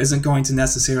isn't going to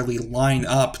necessarily line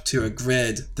up to a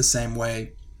grid the same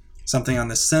way something on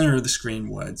the center of the screen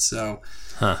would. So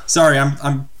sorry,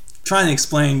 I'm trying to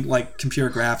explain like computer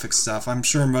graphics stuff. I'm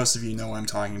sure most of you know what I'm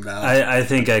talking about. I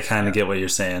think I kind of get what you're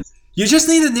saying. You just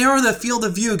need to narrow the field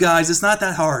of view, guys. It's not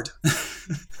that hard.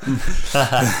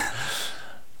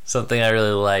 Something I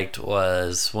really liked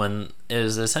was when it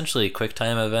was essentially quick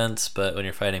time events, but when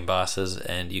you're fighting bosses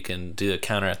and you can do a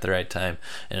counter at the right time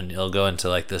and you'll go into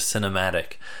like this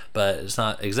cinematic, but it's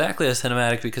not exactly a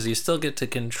cinematic because you still get to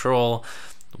control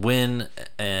when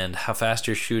and how fast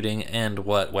you're shooting and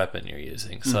what weapon you're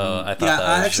using. So I thought that was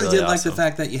I actually really did like awesome. the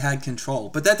fact that you had control.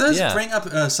 But that does bring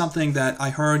up something that I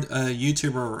heard a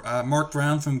YouTuber, Mark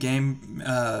Brown from Game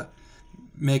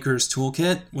Maker's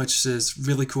Toolkit, which is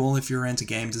really cool if you're into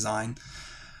game design.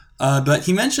 But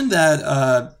he mentioned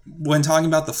that when talking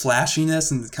about the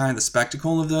flashiness and kind of the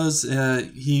spectacle of those,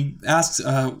 he asks,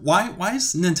 why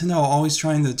is Nintendo always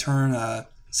trying to turn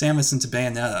Samus into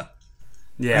Bayonetta?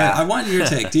 Yeah. I wanted your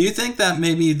take. Do you think that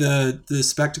maybe the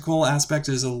spectacle aspect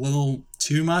is a little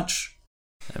too much?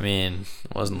 I mean,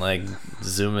 it wasn't like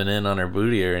zooming in on her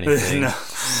booty or anything. No.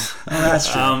 Oh,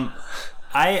 that's true.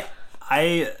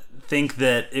 I think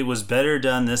that it was better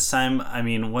done this time. I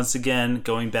mean, once again,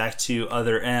 going back to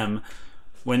Other M,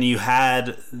 when you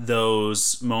had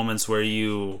those moments where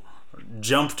you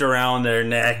jumped around their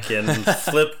neck and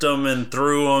flipped them and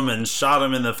threw them and shot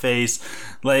them in the face,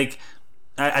 like,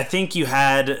 I think you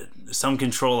had some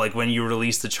control, like when you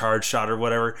released the charge shot or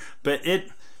whatever, but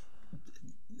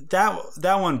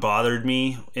that one bothered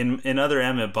me. In Other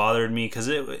M, it bothered me because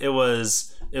it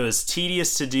was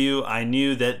tedious to do. I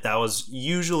knew that was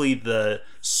usually the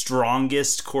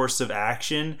strongest course of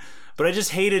action, but I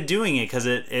just hated doing it because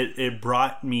it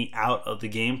brought me out of the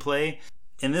gameplay.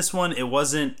 In this one, it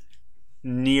wasn't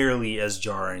nearly as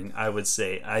jarring, I would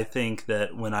say. I think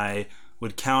that when I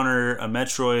would counter a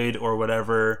Metroid or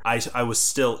whatever, I was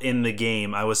still in the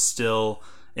game. I was still,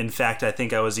 in fact, I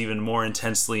think I was even more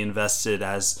intensely invested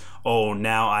as,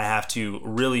 now I have to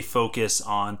really focus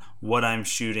on what I'm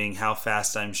shooting, how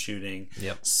fast I'm shooting.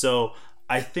 Yep. So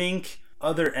I think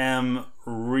Other M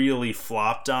really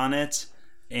flopped on it,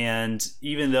 and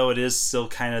even though it is still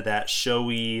kind of that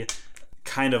showy,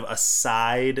 kind of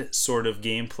aside sort of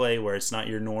gameplay where it's not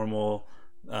your normal,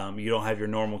 you don't have your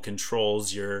normal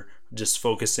controls, you're just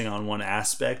focusing on one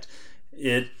aspect,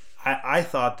 I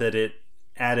thought that it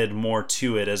added more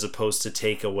to it as opposed to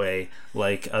take away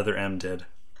like Other M did.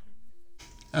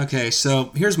 Okay,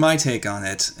 so here's my take on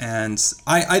it, and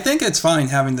I think it's fine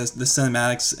having the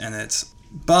cinematics in it,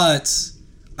 but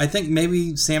I think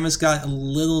maybe Samus got a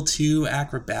little too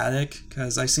acrobatic,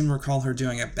 because I seem to recall her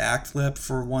doing a backflip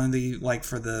for one of the,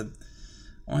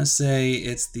 I want to say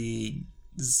it's the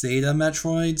Zeta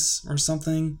Metroids or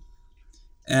something.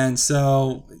 And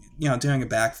so, doing a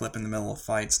backflip in the middle of a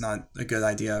fight's not a good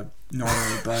idea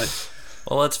normally, but...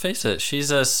 Well, let's face it,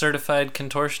 she's a certified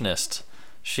contortionist.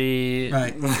 She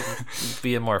can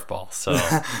be a morph ball, so...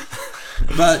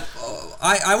 But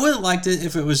I would have liked it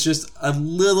if it was just a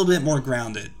little bit more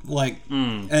grounded.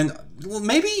 And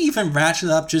maybe even ratchet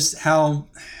up just how...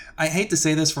 I hate to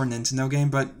say this for a Nintendo game,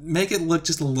 but make it look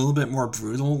just a little bit more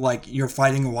brutal, like you're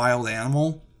fighting a wild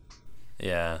animal.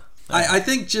 Yeah. I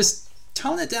think just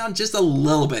tone it down just a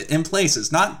little bit in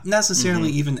places, not necessarily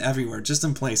even everywhere, just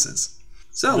in places.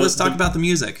 So let's talk about the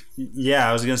music. Yeah,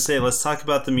 I was going to say, let's talk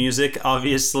about the music.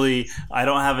 Obviously, I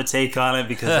don't have a take on it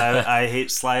because I hate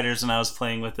sliders and I was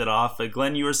playing with it off. But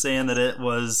Glenn, you were saying that it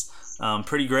was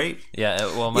pretty great. Yeah,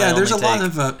 well, my there's a only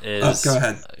lot take of... go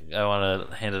ahead. I want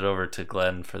to hand it over to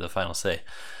Glenn for the final say.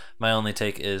 My only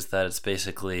take is that it's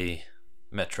basically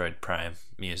Metroid Prime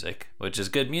music, which is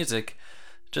good music.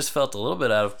 just felt a little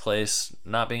bit out of place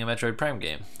not being a Metroid Prime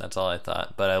game. That's all I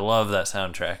thought. But I love that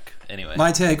soundtrack anyway.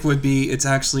 My take would be it's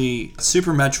actually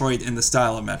Super Metroid in the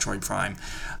style of Metroid Prime.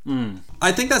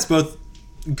 I think that's both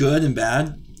good and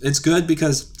bad. It's good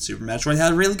because Super Metroid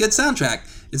had a really good soundtrack.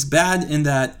 It's bad in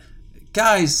that,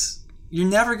 guys, you're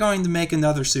never going to make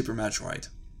another Super Metroid.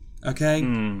 Okay?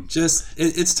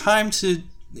 It's time to...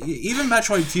 Even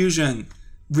Metroid Fusion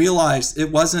realized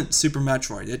it wasn't Super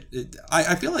Metroid.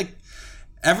 I feel like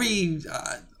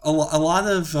a lot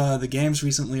of the games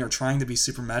recently are trying to be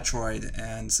Super Metroid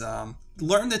and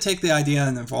learn to take the idea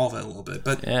and evolve it a little bit.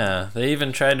 But yeah, they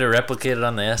even tried to replicate it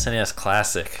on the SNES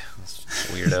Classic.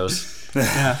 Weirdos.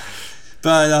 Yeah.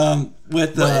 But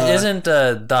with isn't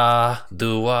da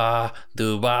do wa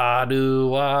do ba do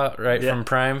wa from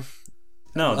Prime?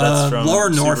 No, that's from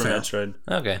Lower Super Norfair. Metroid.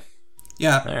 Okay.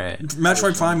 Yeah, All right.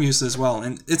 Metroid Prime used as well,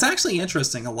 and it's actually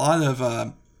interesting. A lot of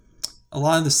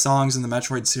the songs in the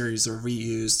Metroid series are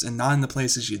reused, and not in the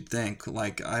places you'd think.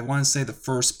 Like, I want to say the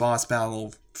first boss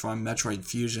battle from Metroid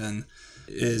Fusion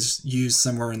is used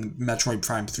somewhere in Metroid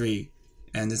Prime 3,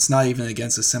 and it's not even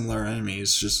against a similar enemy.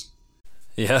 It's just...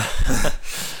 Yeah.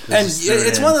 And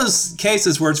it's one of those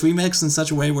cases where it's remixed in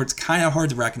such a way where it's kind of hard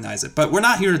to recognize it. But we're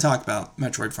not here to talk about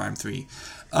Metroid Prime 3.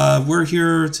 We're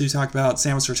here to talk about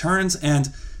Samus Returns,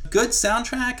 and good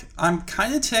soundtrack. I'm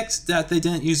kind of ticked that they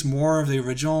didn't use more of the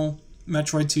original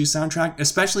Metroid 2 soundtrack,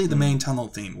 especially the main tunnel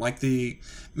theme. Like, the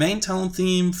main tunnel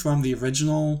theme from the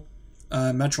original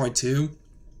Metroid 2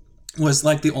 was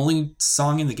like the only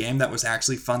song in the game that was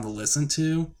actually fun to listen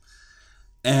to.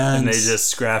 And they just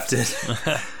scrapped it.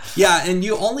 Yeah, and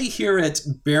you only hear it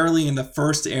barely in the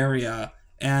first area,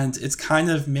 and it's kind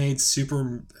of made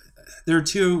super... There are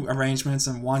two arrangements,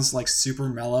 and one's like super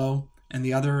mellow, and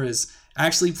the other is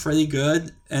actually pretty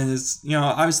good. And it's,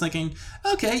 I was thinking,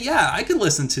 okay, yeah, I could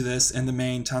listen to this in the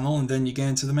main tunnel, and then you get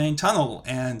into the main tunnel,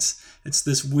 and it's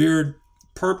this weird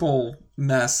purple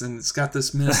mess, and it's got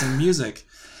this missing music.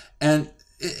 And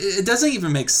it doesn't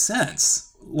even make sense.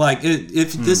 Like,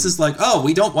 if this is like, oh,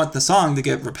 we don't want the song to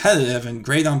get repetitive and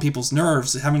grate on people's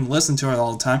nerves having to listen to it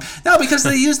all the time. No, because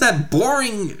they use that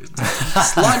boring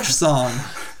sludge song.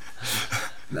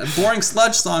 That boring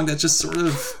sludge song that just sort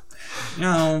of,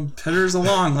 pitters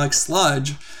along like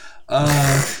sludge.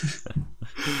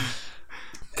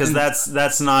 Because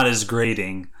that's not as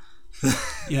grating.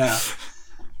 Yeah.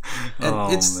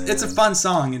 And it's a fun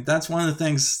song, and that's one of the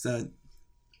things that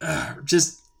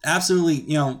just absolutely,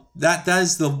 that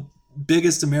is the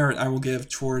biggest demerit I will give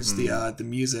towards the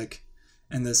music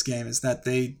in this game, is that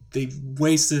they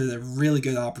wasted a really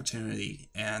good opportunity.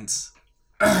 And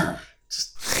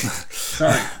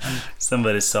sorry,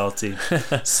 somebody's salty.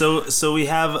 So we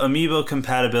have amiibo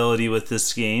compatibility with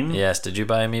this game. Yes. Did you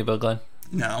buy Amiibo, Glenn?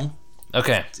 no.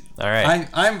 Okay. All right.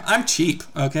 I'm cheap,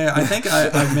 okay? I think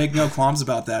I make no qualms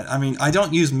about that. I mean, I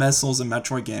don't use missiles in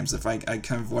Metroid games if I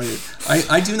can avoid it.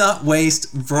 I do not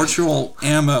waste virtual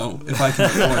ammo if I can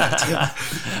avoid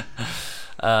it.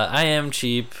 I am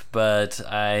cheap, but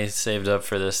I saved up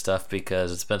for this stuff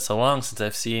because it's been so long since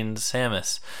I've seen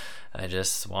Samus. I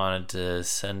just wanted to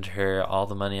send her all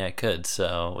the money I could.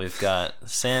 So we've got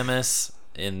Samus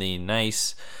in the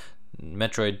nice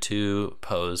Metroid 2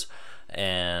 pose,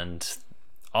 and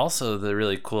also the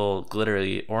really cool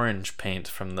glittery orange paint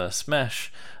from the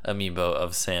Smash amiibo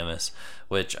of Samus,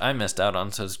 which I missed out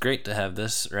on, so it's great to have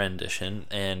this rendition.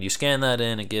 And you scan that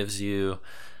in, it gives you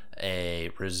a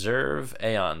reserve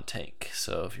Aeon tank.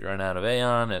 So if you run out of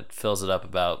Aeon, it fills it up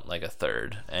about like a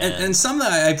third. And something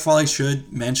that I probably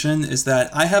should mention is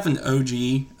that I have an OG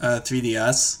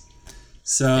 3DS.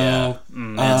 So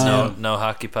yeah. No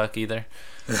hockey puck either.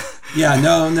 Yeah,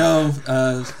 no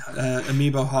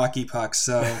amiibo hockey pucks.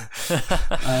 So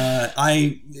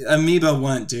amiibo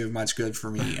wouldn't do much good for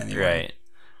me anyway. Right.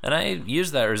 And I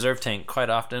used that reserve tank quite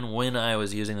often when I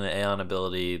was using the Aeon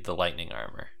ability, the lightning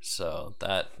armor. So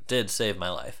that did save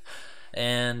my life.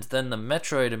 And then the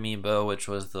Metroid amiibo, which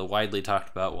was the widely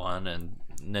talked about one, and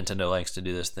Nintendo likes to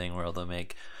do this thing where they'll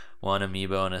make one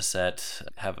amiibo in a set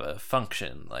have a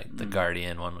function, like the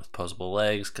Guardian one with posable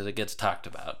legs, because it gets talked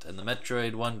about. And the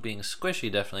Metroid one being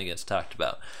squishy definitely gets talked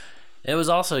about. It was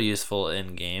also useful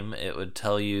in game. It would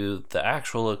tell you the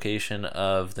actual location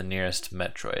of the nearest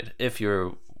Metroid if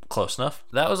you're close enough.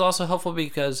 That was also helpful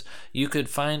because you could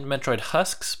find Metroid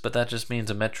husks, but that just means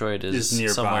a Metroid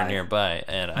is somewhere nearby.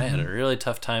 And I had a really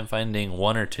tough time finding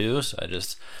one or two, so I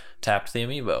just tapped the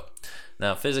amiibo.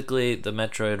 Now, physically, the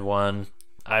Metroid one,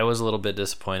 I was a little bit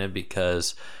disappointed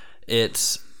because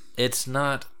it's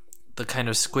not the kind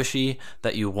of squishy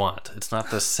that you want. It's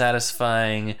not the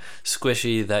satisfying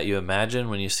squishy that you imagine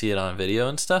when you see it on video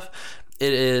and stuff.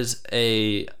 It is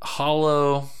a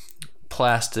hollow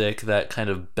plastic that kind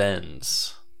of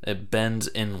bends. It bends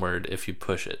inward if you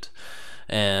push it,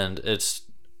 and it's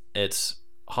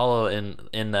hollow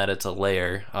in that it's a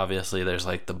layer. Obviously, there's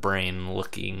like the brain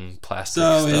looking plastic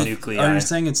So, stuff. are you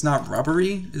saying it's not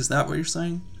rubbery? Is that what you're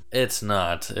saying? It's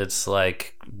not. It's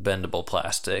like bendable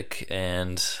plastic,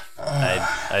 and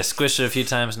I squished it a few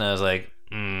times, and I was like,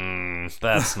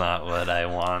 that's not what I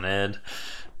wanted.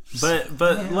 But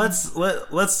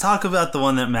let's talk about the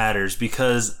one that matters,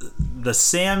 because the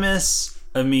Samus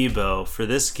amiibo for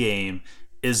this game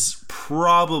is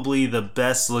probably the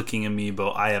best looking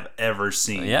amiibo I have ever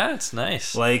seen. Yeah, it's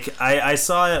nice. Like I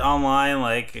saw it online,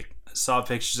 like saw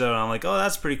pictures of it, and I'm like, oh,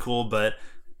 that's pretty cool. But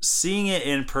seeing it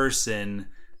in person,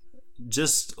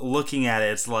 just looking at it,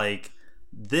 it's like,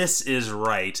 this is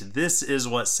right. This is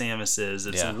what Samus is.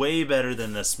 It's way better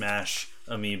than the Smash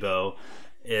amiibo.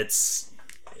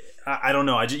 I don't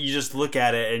know. You just look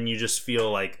at it and you just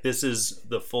feel like this is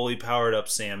the fully powered up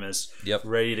Samus,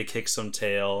 ready to kick some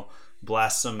tail,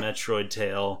 blast some Metroid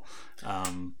tail.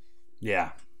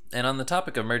 Yeah. And on the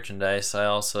topic of merchandise, I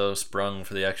also sprung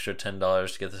for the extra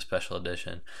 $10 to get the special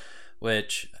edition,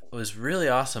 which was really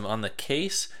awesome. On the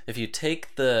case, if you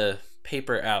take the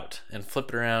paper out and flip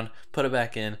it around, put it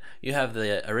back in, you have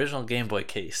the original Game Boy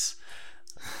case.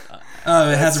 It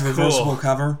has a reversible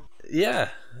cover. Yeah.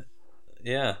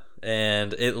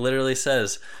 And it literally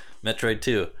says Metroid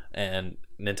 2 and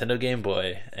Nintendo Game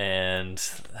Boy, and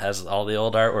has all the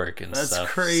old artwork and stuff.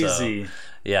 That's crazy. So,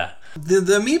 yeah. The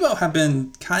amiibo have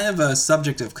been kind of a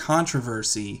subject of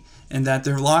controversy in that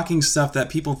they're locking stuff that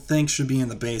people think should be in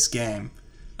the base game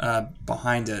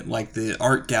behind it, like the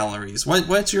art galleries.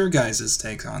 What's your guys'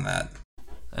 take on that?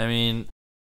 I mean,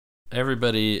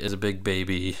 everybody is a big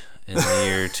baby in the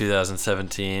year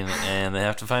 2017, and they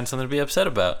have to find something to be upset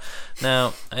about.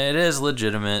 Now, it is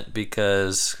legitimate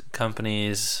because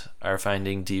companies are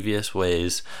finding devious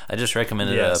ways. I just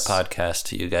recommended a podcast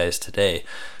to you guys today,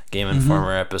 Game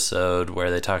Informer episode,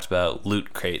 where they talked about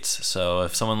loot crates. So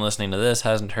if someone listening to this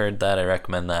hasn't heard that, I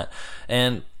recommend that.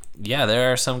 And yeah,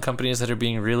 there are some companies that are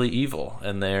being really evil,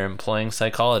 and they're employing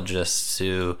psychologists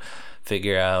to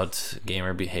figure out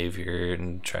gamer behavior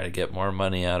and try to get more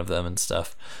money out of them and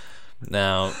stuff.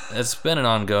 Now, it's been an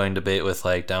ongoing debate with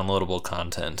like downloadable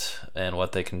content and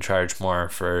what they can charge more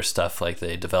for stuff like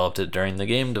they developed it during the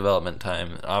game development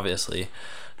time. Obviously,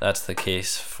 that's the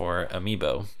case for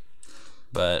Amiibo.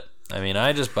 But, I mean,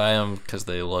 I just buy them because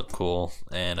they look cool,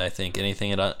 and I think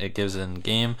anything it gives in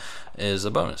game is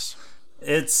a bonus.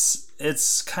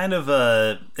 It's kind of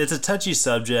it's a touchy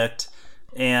subject,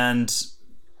 and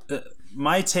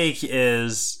my take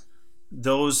is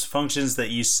those functions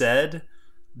that you said,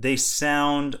 they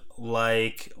sound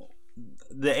like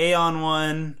the Aeon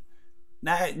one.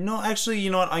 No, actually, you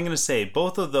know what? I'm going to say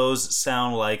both of those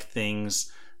sound like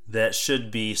things that should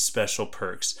be special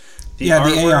perks. The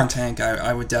Aeon tank,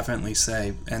 I would definitely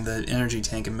say, and the energy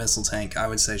tank and missile tank, I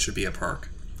would say should be a perk.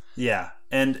 Yeah,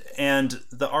 and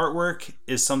the artwork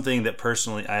is something that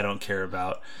personally I don't care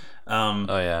about.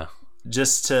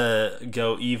 Just to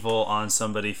go evil on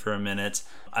somebody for a minute,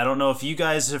 I don't know if you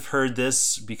guys have heard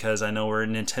this, because I know we're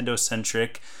Nintendo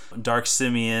centric. Dark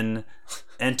Simeon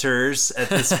enters at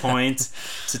this point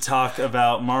to talk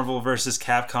about Marvel vs.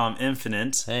 Capcom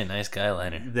Infinite. Hey, nice guy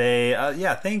liner. They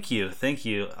thank you.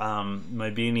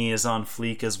 My beanie is on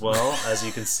fleek as well, as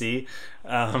you can see.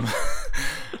 I'm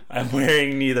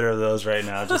wearing neither of those right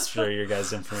now, just for your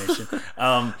guys' information.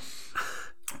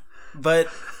 But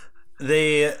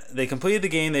they completed the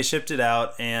game, they shipped it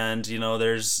out, and you know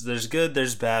there's good,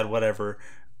 there's bad, whatever.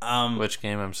 Which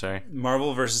game? I'm sorry.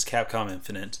 Marvel vs. Capcom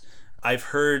Infinite. I've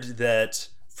heard that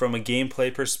from a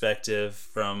gameplay perspective,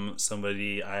 from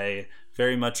somebody I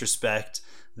very much respect,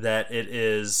 that it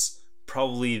is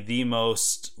probably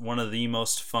one of the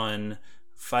most fun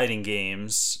fighting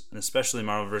games, and especially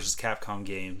Marvel vs. Capcom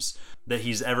games, that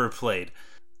he's ever played.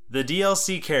 The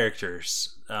DLC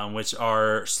characters, which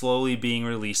are slowly being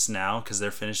released now because they're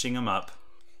finishing them up,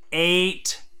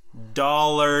 $8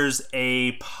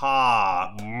 a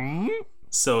pop.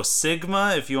 So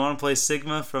Sigma, if you want to play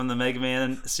Sigma from the Mega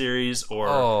Man series,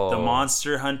 or the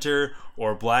Monster Hunter,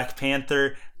 or Black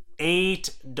Panther,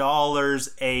 $8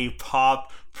 a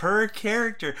pop per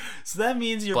character. So that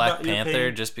means you're Black you're Panther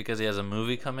paying, just because he has a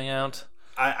movie coming out.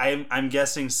 I'm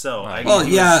guessing so.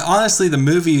 Honestly, the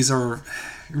movies are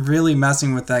really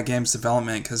messing with that game's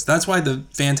development, because that's why the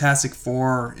Fantastic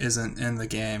Four isn't in the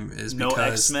game. Is because no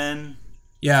X-Men.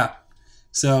 Yeah.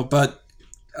 So, but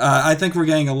I think we're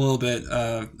getting a little bit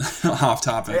off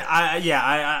topic.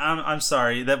 I'm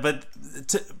sorry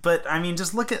but I mean,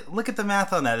 just look at the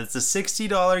math on that. It's a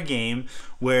 $60 game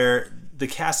where the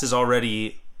cast is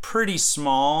already pretty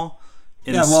small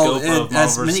in the scope of Marvel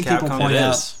as vs. many people Capcom. point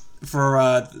out, for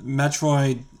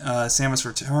Metroid Samus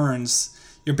Returns,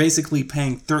 you're basically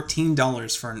paying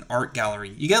 $13 for an art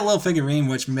gallery. You get a little figurine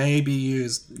which may be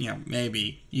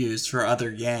used for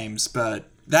other games, but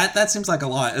that seems like a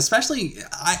lot. Especially,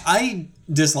 I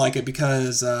dislike it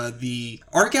because the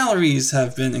art galleries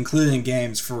have been included in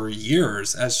games for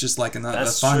years as just like a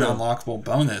fun unlockable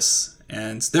bonus.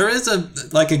 And there is a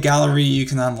gallery you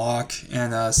can unlock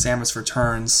in Samus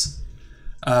Returns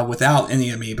without any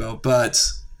amiibo,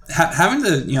 but having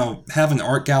to have an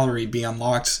art gallery be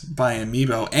unlocked by an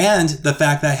amiibo, and the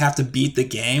fact that I have to beat the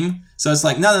game, so it's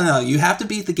like no, you have to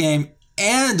beat the game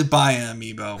and buy an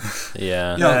amiibo.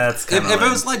 Yeah, that's if it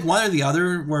was like one or the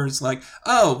other, where it's like,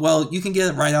 oh well, you can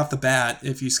get it right off the bat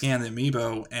if you scan the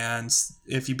amiibo, and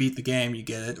if you beat the game you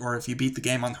get it, or if you beat the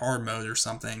game on hard mode or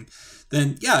something,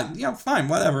 then fine,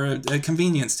 whatever, a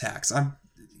convenience tax. I'm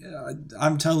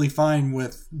totally fine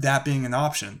with that being an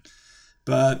option.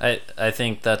 But I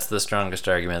think that's the strongest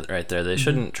argument right there. They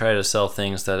shouldn't try to sell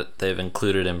things that they've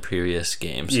included in previous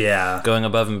games. Yeah. Going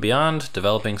above and beyond,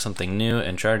 developing something new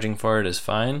and charging for it is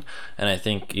fine. And I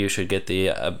think you should get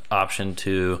the option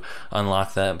to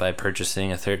unlock that by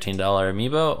purchasing a $13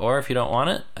 amiibo. Or if you don't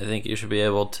want it, I think you should be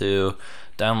able to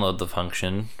download the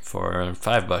function for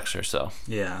 $5 or so.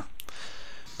 Yeah.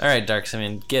 All right, Dark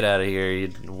Simeon, get out of here, you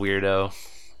weirdo.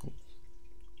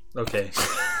 Okay.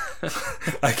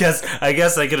 I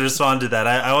guess I could respond to that.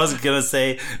 I wasn't gonna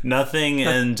say nothing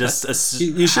and just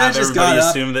you should have just got up,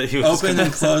 assume that he was open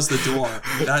and close the door.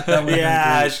 That would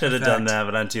I should have done that,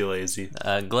 but I'm too lazy.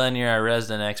 Glenn, you're our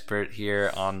resident expert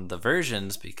here on the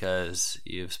versions because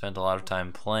you've spent a lot of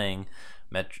time playing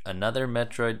another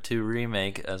Metroid 2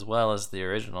 remake as well as the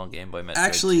original Game Boy Metroid 2.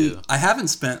 Actually, I haven't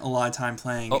spent a lot of time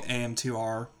playing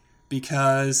AM2R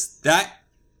because that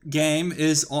game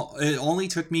it only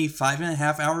took me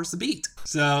 5.5 hours to beat.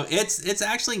 So it's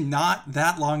actually not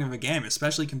that long of a game,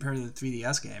 especially compared to the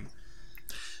 3DS game.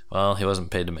 Well, he wasn't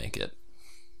paid to make it.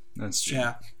 That's true.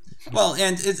 Yeah. Well,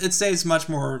 and it stays much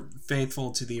more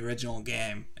faithful to the original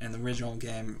game, and the original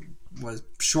game was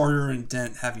shorter and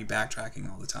didn't have you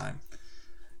backtracking all the time.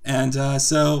 And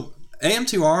so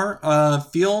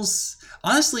AM2R feels,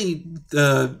 honestly,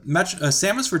 the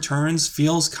Samus Returns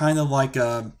feels kind of like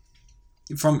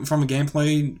from a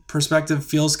gameplay perspective,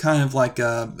 feels kind of like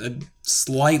a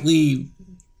slightly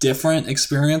different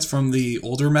experience from the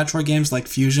older Metroid games like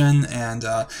Fusion, and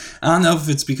I don't know if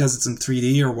it's because it's in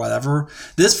 3D or whatever.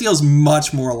 This feels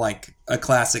much more like a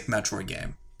classic Metroid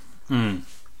game.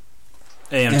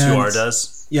 AM2R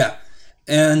does. Yeah.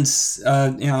 And,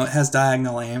 it has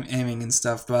diagonal aiming and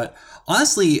stuff, but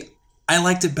honestly, I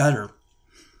liked it better.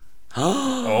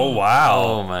 Oh, wow.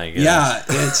 Oh, my gosh. Yeah,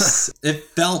 it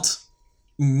felt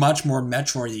much more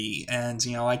Metroid-y, and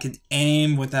I could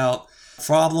aim without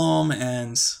problem,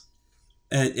 and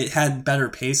it had better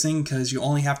pacing because you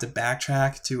only have to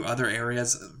backtrack to other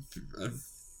areas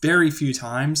very few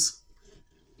times.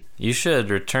 You should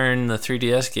return the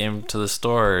 3DS game to the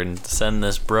store and send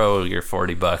this bro your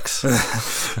 $40.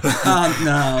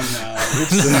 No.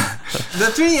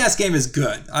 The 3DS game is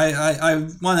good. I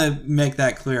want to make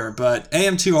that clear, but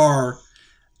AM2R,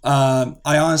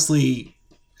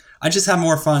 I just have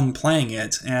more fun playing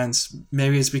it, and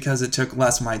maybe it's because it took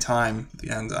less of my time,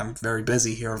 and I'm very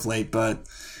busy here of late, but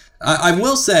I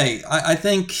will say, I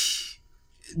think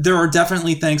there are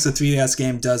definitely things the 3DS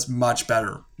game does much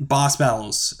better. Boss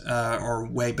battles are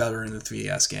way better in the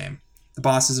 3DS game. The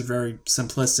bosses are very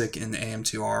simplistic in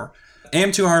AM2R.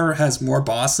 AM2R has more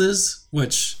bosses,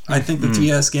 which I think the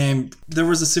 3DS game, there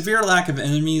was a severe lack of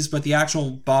enemies, but the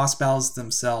actual boss battles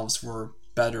themselves were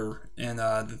better in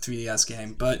the 3DS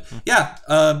game. But yeah,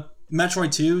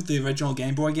 Metroid 2, the original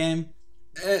Game Boy game,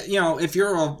 if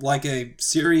you're a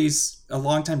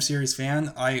longtime series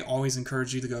fan, I always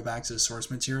encourage you to go back to the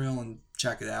source material and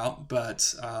check it out.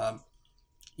 But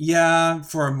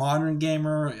for a modern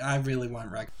gamer, I really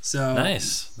wouldn't recommend. So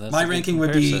nice. That's my ranking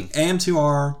would be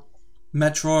AM2R,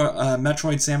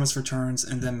 Metroid Samus Returns,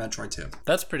 and then Metroid 2.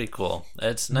 That's pretty cool.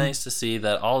 It's nice to see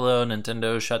that although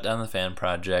Nintendo shut down the fan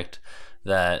project,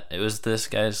 that it was this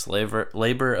guy's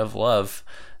labor of love,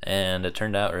 and it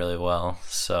turned out really well.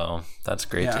 So that's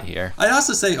great to hear. I'd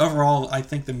also say overall, I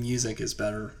think the music is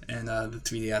better in the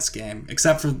 3DS game,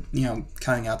 except for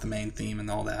cutting out the main theme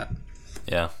and all that.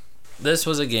 Yeah, this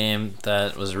was a game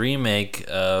that was a remake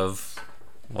of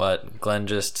what Glenn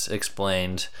just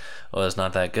explained was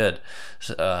not that good,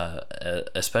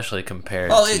 especially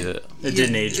compared to... It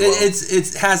didn't age well.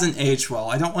 It hasn't aged well.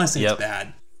 I don't want to say Yep. it's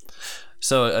bad.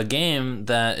 So a game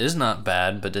that is not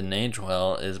bad but didn't age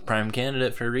well is prime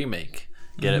candidate for remake.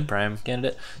 Get it, prime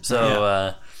candidate?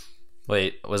 So,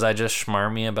 wait, was I just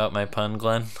schmarmy about my pun,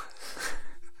 Glenn?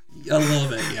 A little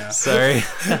bit, yeah. Sorry.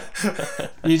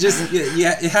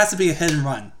 Yeah, it has to be a hit and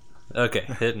run. Okay,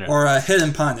 hit and run. Or a hit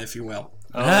and pun, if you will.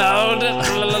 What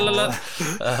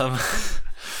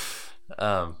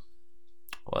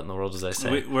in the world was I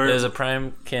saying? We're- There's a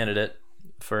prime candidate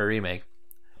for a remake.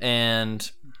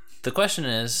 And the question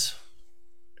is,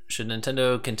 should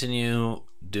Nintendo continue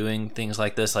doing things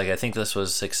like this? Like, I think this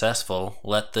was successful.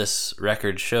 Let this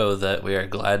record show that we are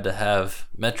glad to have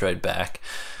Metroid back.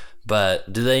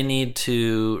 But do they need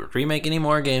to remake any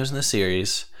more games in the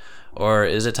series? Or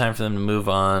is it time for them to move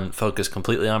on, focus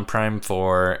completely on Prime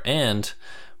 4 and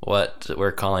what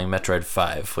we're calling Metroid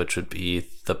 5, which would be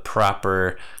the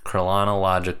proper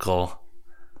chronological,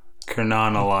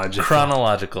 not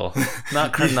chronological.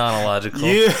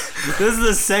 This is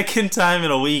the second time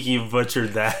in a week you've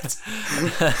butchered that.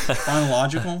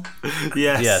 Chronological?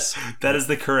 Yes. That is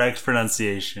the correct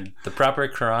pronunciation. The proper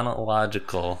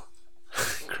chronological.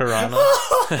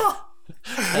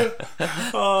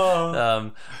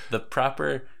 The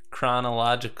proper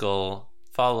chronological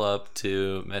follow-up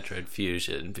to Metroid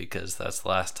Fusion, because that's the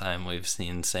last time we've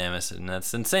seen Samus, and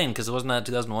that's insane because it wasn't that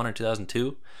 2001 or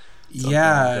 2002.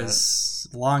 Yeah, it's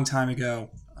a long time ago.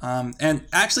 And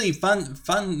actually,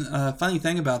 funny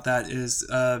thing about that is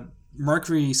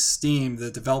Mercury Steam,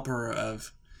 the developer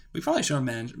of... We probably should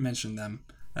have mentioned them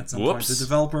at some point. The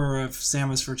developer of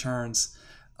Samus Returns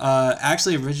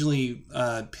actually originally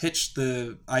pitched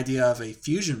the idea of a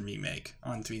Fusion remake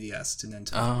on 3DS to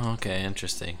Nintendo. Oh, okay,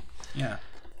 interesting. Yeah.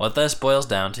 What this boils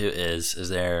down to is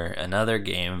there another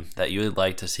game that you would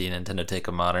like to see Nintendo take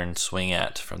a modern swing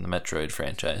at from the Metroid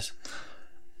franchise?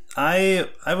 I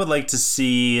would like to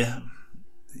see,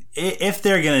 if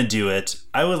they're going to do it,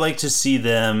 I would like to see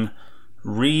them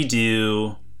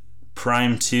redo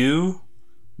Prime 2,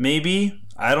 maybe.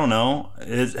 I don't know.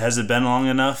 Has it been long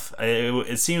enough?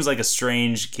 It seems like a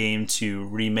strange game to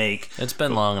remake. It's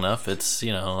been long enough. It's,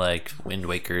 like Wind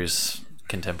Waker's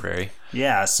contemporary.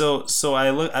 Yeah, so I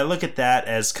look at that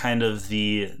as kind of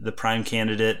the prime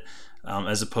candidate,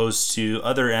 as opposed to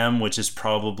Other M, which is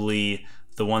probably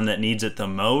the one that needs it the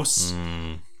most.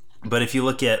 But if you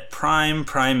look at Prime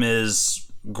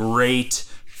is great.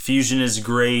 Fusion is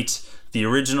great. The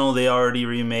original they already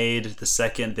remade. The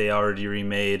second they already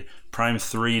remade. Prime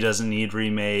 3 doesn't need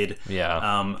remade.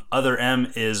 Yeah. Other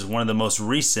M is one of the most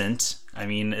recent. I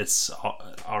mean, it's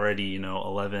already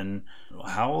 11.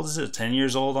 How old is it? 10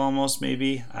 years old almost,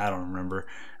 maybe. I don't remember.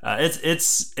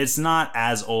 It's not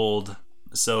as old,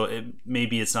 so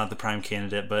maybe it's not the prime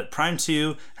candidate. But Prime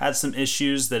 2 had some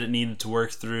issues that it needed to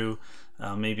work through.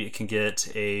 Maybe it can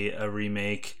get a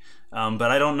remake. But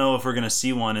I don't know if we're going to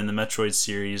see one in the Metroid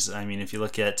series. I mean, if you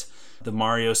look at the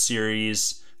Mario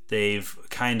series, they've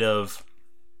kind of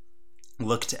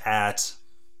looked at...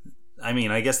 I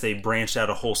mean, I guess they branched out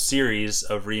a whole series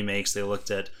of remakes. They looked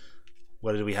at,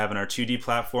 what did we have in our 2D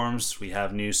platforms? We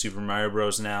have new Super Mario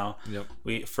Bros. Now.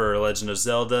 Yep. For Legend of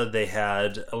Zelda, they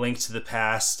had A Link to the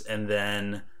Past, and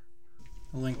then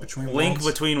A Link Between Worlds. Link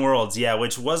Between Worlds, yeah,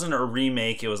 which wasn't a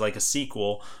remake. It was like a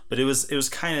sequel, but it was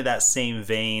kind of that same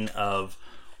vein of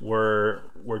we're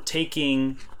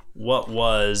taking what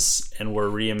was and we're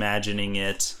reimagining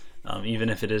it, even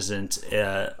if it isn't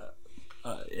a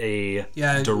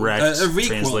direct a requel,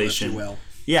 translation. if you will.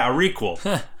 Yeah, a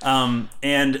requel.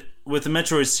 And with the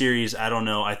Metroid series, I don't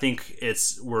know. I think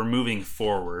we're moving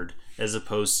forward as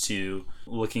opposed to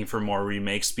looking for more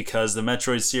remakes, because the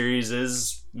Metroid series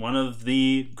is one of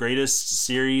the greatest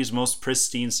series, most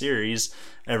pristine series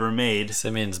ever made.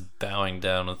 Simeon's bowing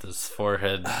down with his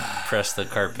forehead pressed the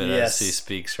carpet Yes. as he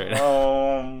speaks right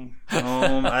now.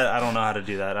 I don't know how to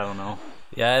do that. I don't know.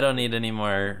 Yeah, I don't need any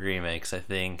more remakes. I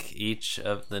think each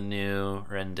of the new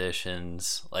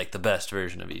renditions, like the best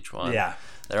version of each one, Yeah.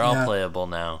 they're all Yeah. playable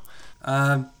now.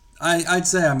 I'd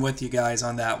say I'm with you guys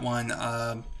on that one.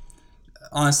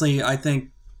 Honestly, I think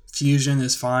Fusion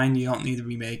is fine. You don't need to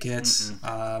remake it.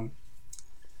 I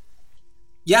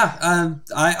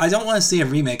don't want to see a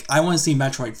remake. I want to see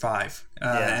Metroid 5.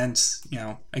 And,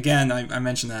 again, I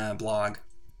mentioned that in a blog.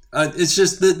 It's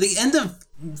just the end of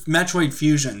Metroid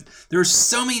Fusion. There's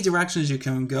so many directions you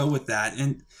can go with that.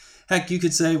 And heck, you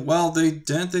could say, well, they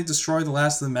destroy the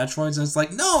last of the Metroids? And it's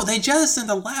like, no, they jettisoned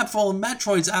a lab full of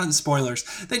Metroids out into spoilers.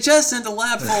 They jettisoned a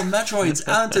lab full of Metroids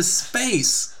out into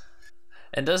space.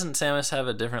 And doesn't Samus have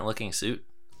a different looking suit?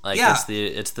 Like Yeah.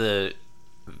 it's the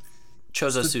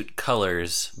Chozo suit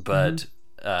colors, but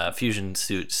fusion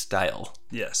suit style.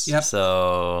 Yes. Yep.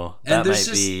 So And that there's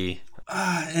might just- be.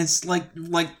 It's like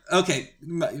okay,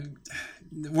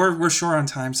 we're short on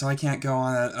time, so I can't go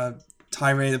on a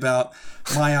tirade about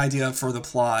my idea for the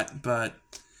plot, but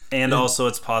And also,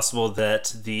 it's possible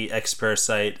that the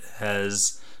X-Parasite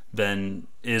is on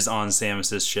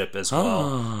Samus's ship as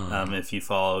well. If you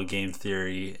follow game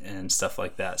theory and stuff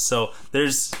like that. So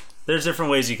there's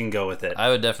different ways you can go with it. I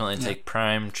would definitely take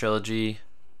Prime Trilogy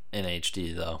in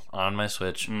HD though on my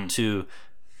Switch to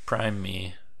prime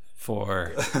me for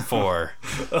 4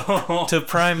 to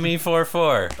prime me for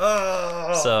 4.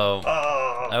 So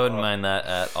I wouldn't mind that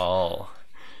at all.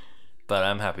 But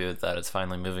I'm happy with that. It's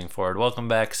finally moving forward. Welcome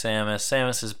back, Samus.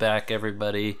 Samus is back,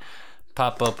 everybody.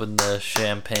 Pop open the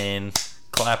champagne.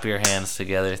 Clap your hands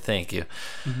together. Thank you.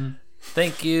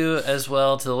 Thank you as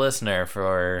well to the listener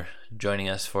for joining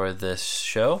us for this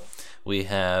show. We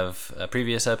have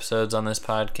previous episodes on this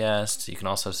podcast. You can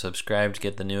also subscribe to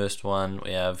get the newest one.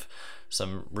 We have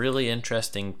some really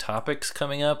interesting topics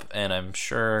coming up, and I'm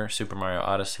sure Super Mario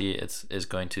Odyssey is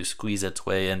going to squeeze its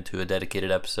way into a dedicated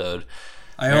episode.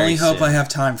 I Very only hope soon. I have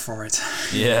time for it.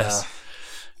 Yes.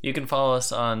 You can follow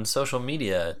us on social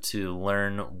media to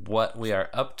learn what we are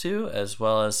up to, as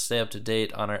well as stay up to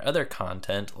date on our other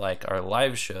content, like our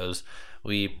live shows.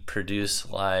 We produce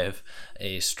live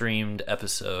a streamed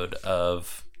episode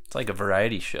of, it's like a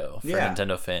variety show for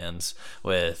Nintendo fans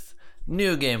with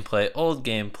new gameplay, old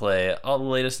gameplay, all the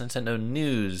latest Nintendo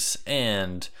news,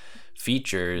 and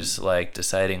features like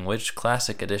deciding which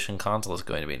Classic Edition console is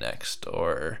going to be next,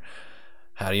 or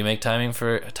how do you make time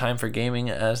for gaming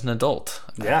as an adult?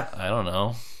 Yeah. I don't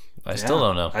know. I still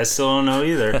don't know. I still don't know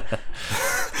either.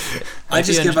 I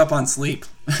just give up on sleep.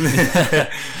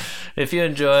 If you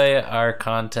enjoy our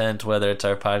content, whether it's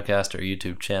our podcast or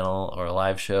YouTube channel or a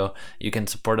live show, you can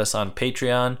support us on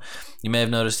Patreon. You may have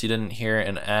noticed you didn't hear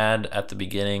an ad at the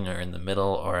beginning or in the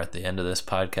middle or at the end of this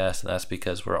podcast, and that's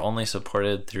because we're only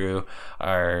supported through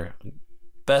our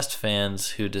best fans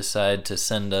who decide to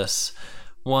send us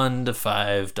 $1 to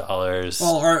 $5.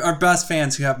 Well, our best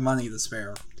fans who have money to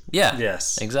spare. Yeah.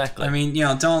 Yes. Exactly. I mean,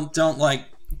 don't like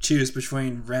choose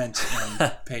between rent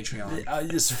and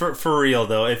Patreon. Just for real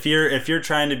though, if you're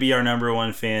trying to be our number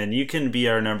one fan, you can be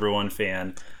our number one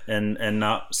fan and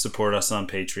not support us on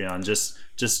Patreon. Just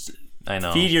I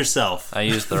know. feed yourself. I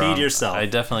used the feed wrong. yourself. I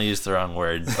definitely used the wrong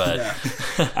word, but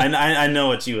I know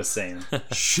what you were saying.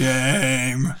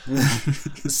 Shame.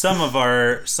 Some of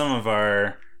our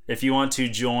if you want to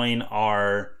join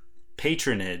our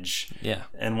patronage yeah.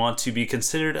 and want to be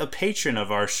considered a patron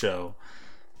of our show,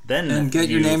 then And get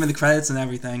your name in the credits and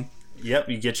everything. Yep,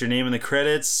 you get your name in the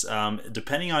credits.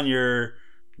 Depending on your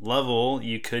level,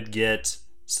 you could get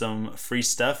some free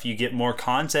stuff. You get more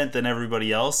content than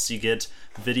everybody else. You get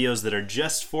videos that are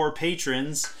just for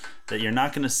patrons that you're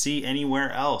not going to see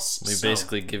anywhere else. We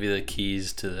basically give you the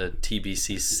keys to the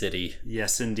TBC city.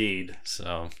 Yes, indeed.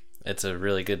 So it's a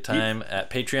really good time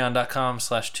at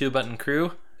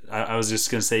patreon.com/2buttoncrew. I was just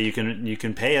going to say you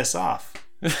can pay us off.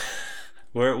 You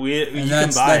can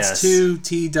That's buy us. 2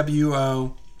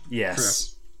 TWO.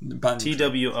 Yes. Button.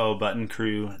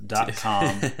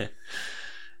 TWObuttoncrew.com.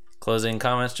 Closing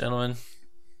comments, gentlemen.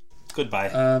 Goodbye.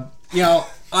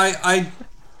 I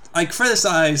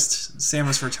criticized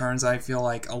Samus Returns, I feel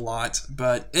like, a lot,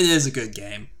 but it is a good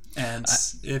game. And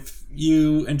if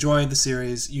you enjoy the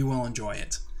series, you will enjoy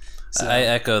it. So, I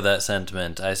echo that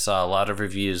sentiment. I saw a lot of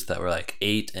reviews that were like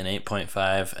 8 and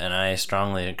 8.5, and I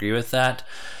strongly agree with that.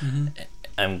 Mm-hmm.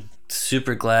 I'm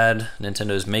super glad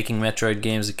Nintendo's making Metroid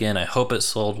games again. I hope it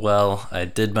sold well. I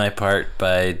did my part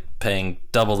by paying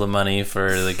double the money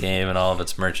for the game and all of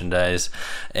its merchandise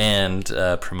and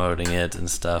promoting it and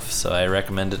stuff. So I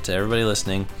recommend it to everybody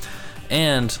listening.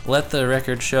 And let the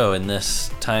record show in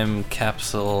this time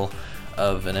capsule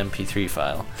of an MP3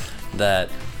 file that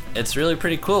it's really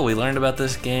pretty cool. We learned about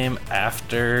this game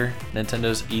after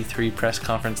Nintendo's E3 press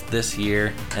conference this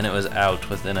year, and it was out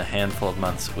within a handful of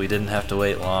months. We didn't have to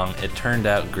wait long. It turned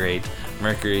out great.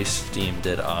 Mercury Steam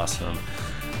did awesome,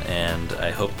 and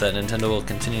I hope that Nintendo will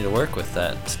continue to work with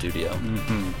that studio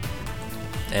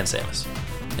and Samus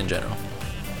in general.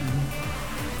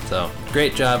 So,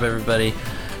 great job, everybody.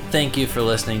 Thank you for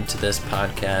listening to this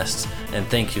podcast, and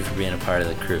thank you for being a part of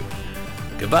the crew.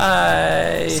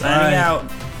 Goodbye! Signing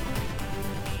out.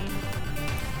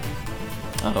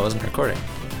 Oh, I wasn't recording.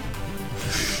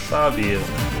 Love you.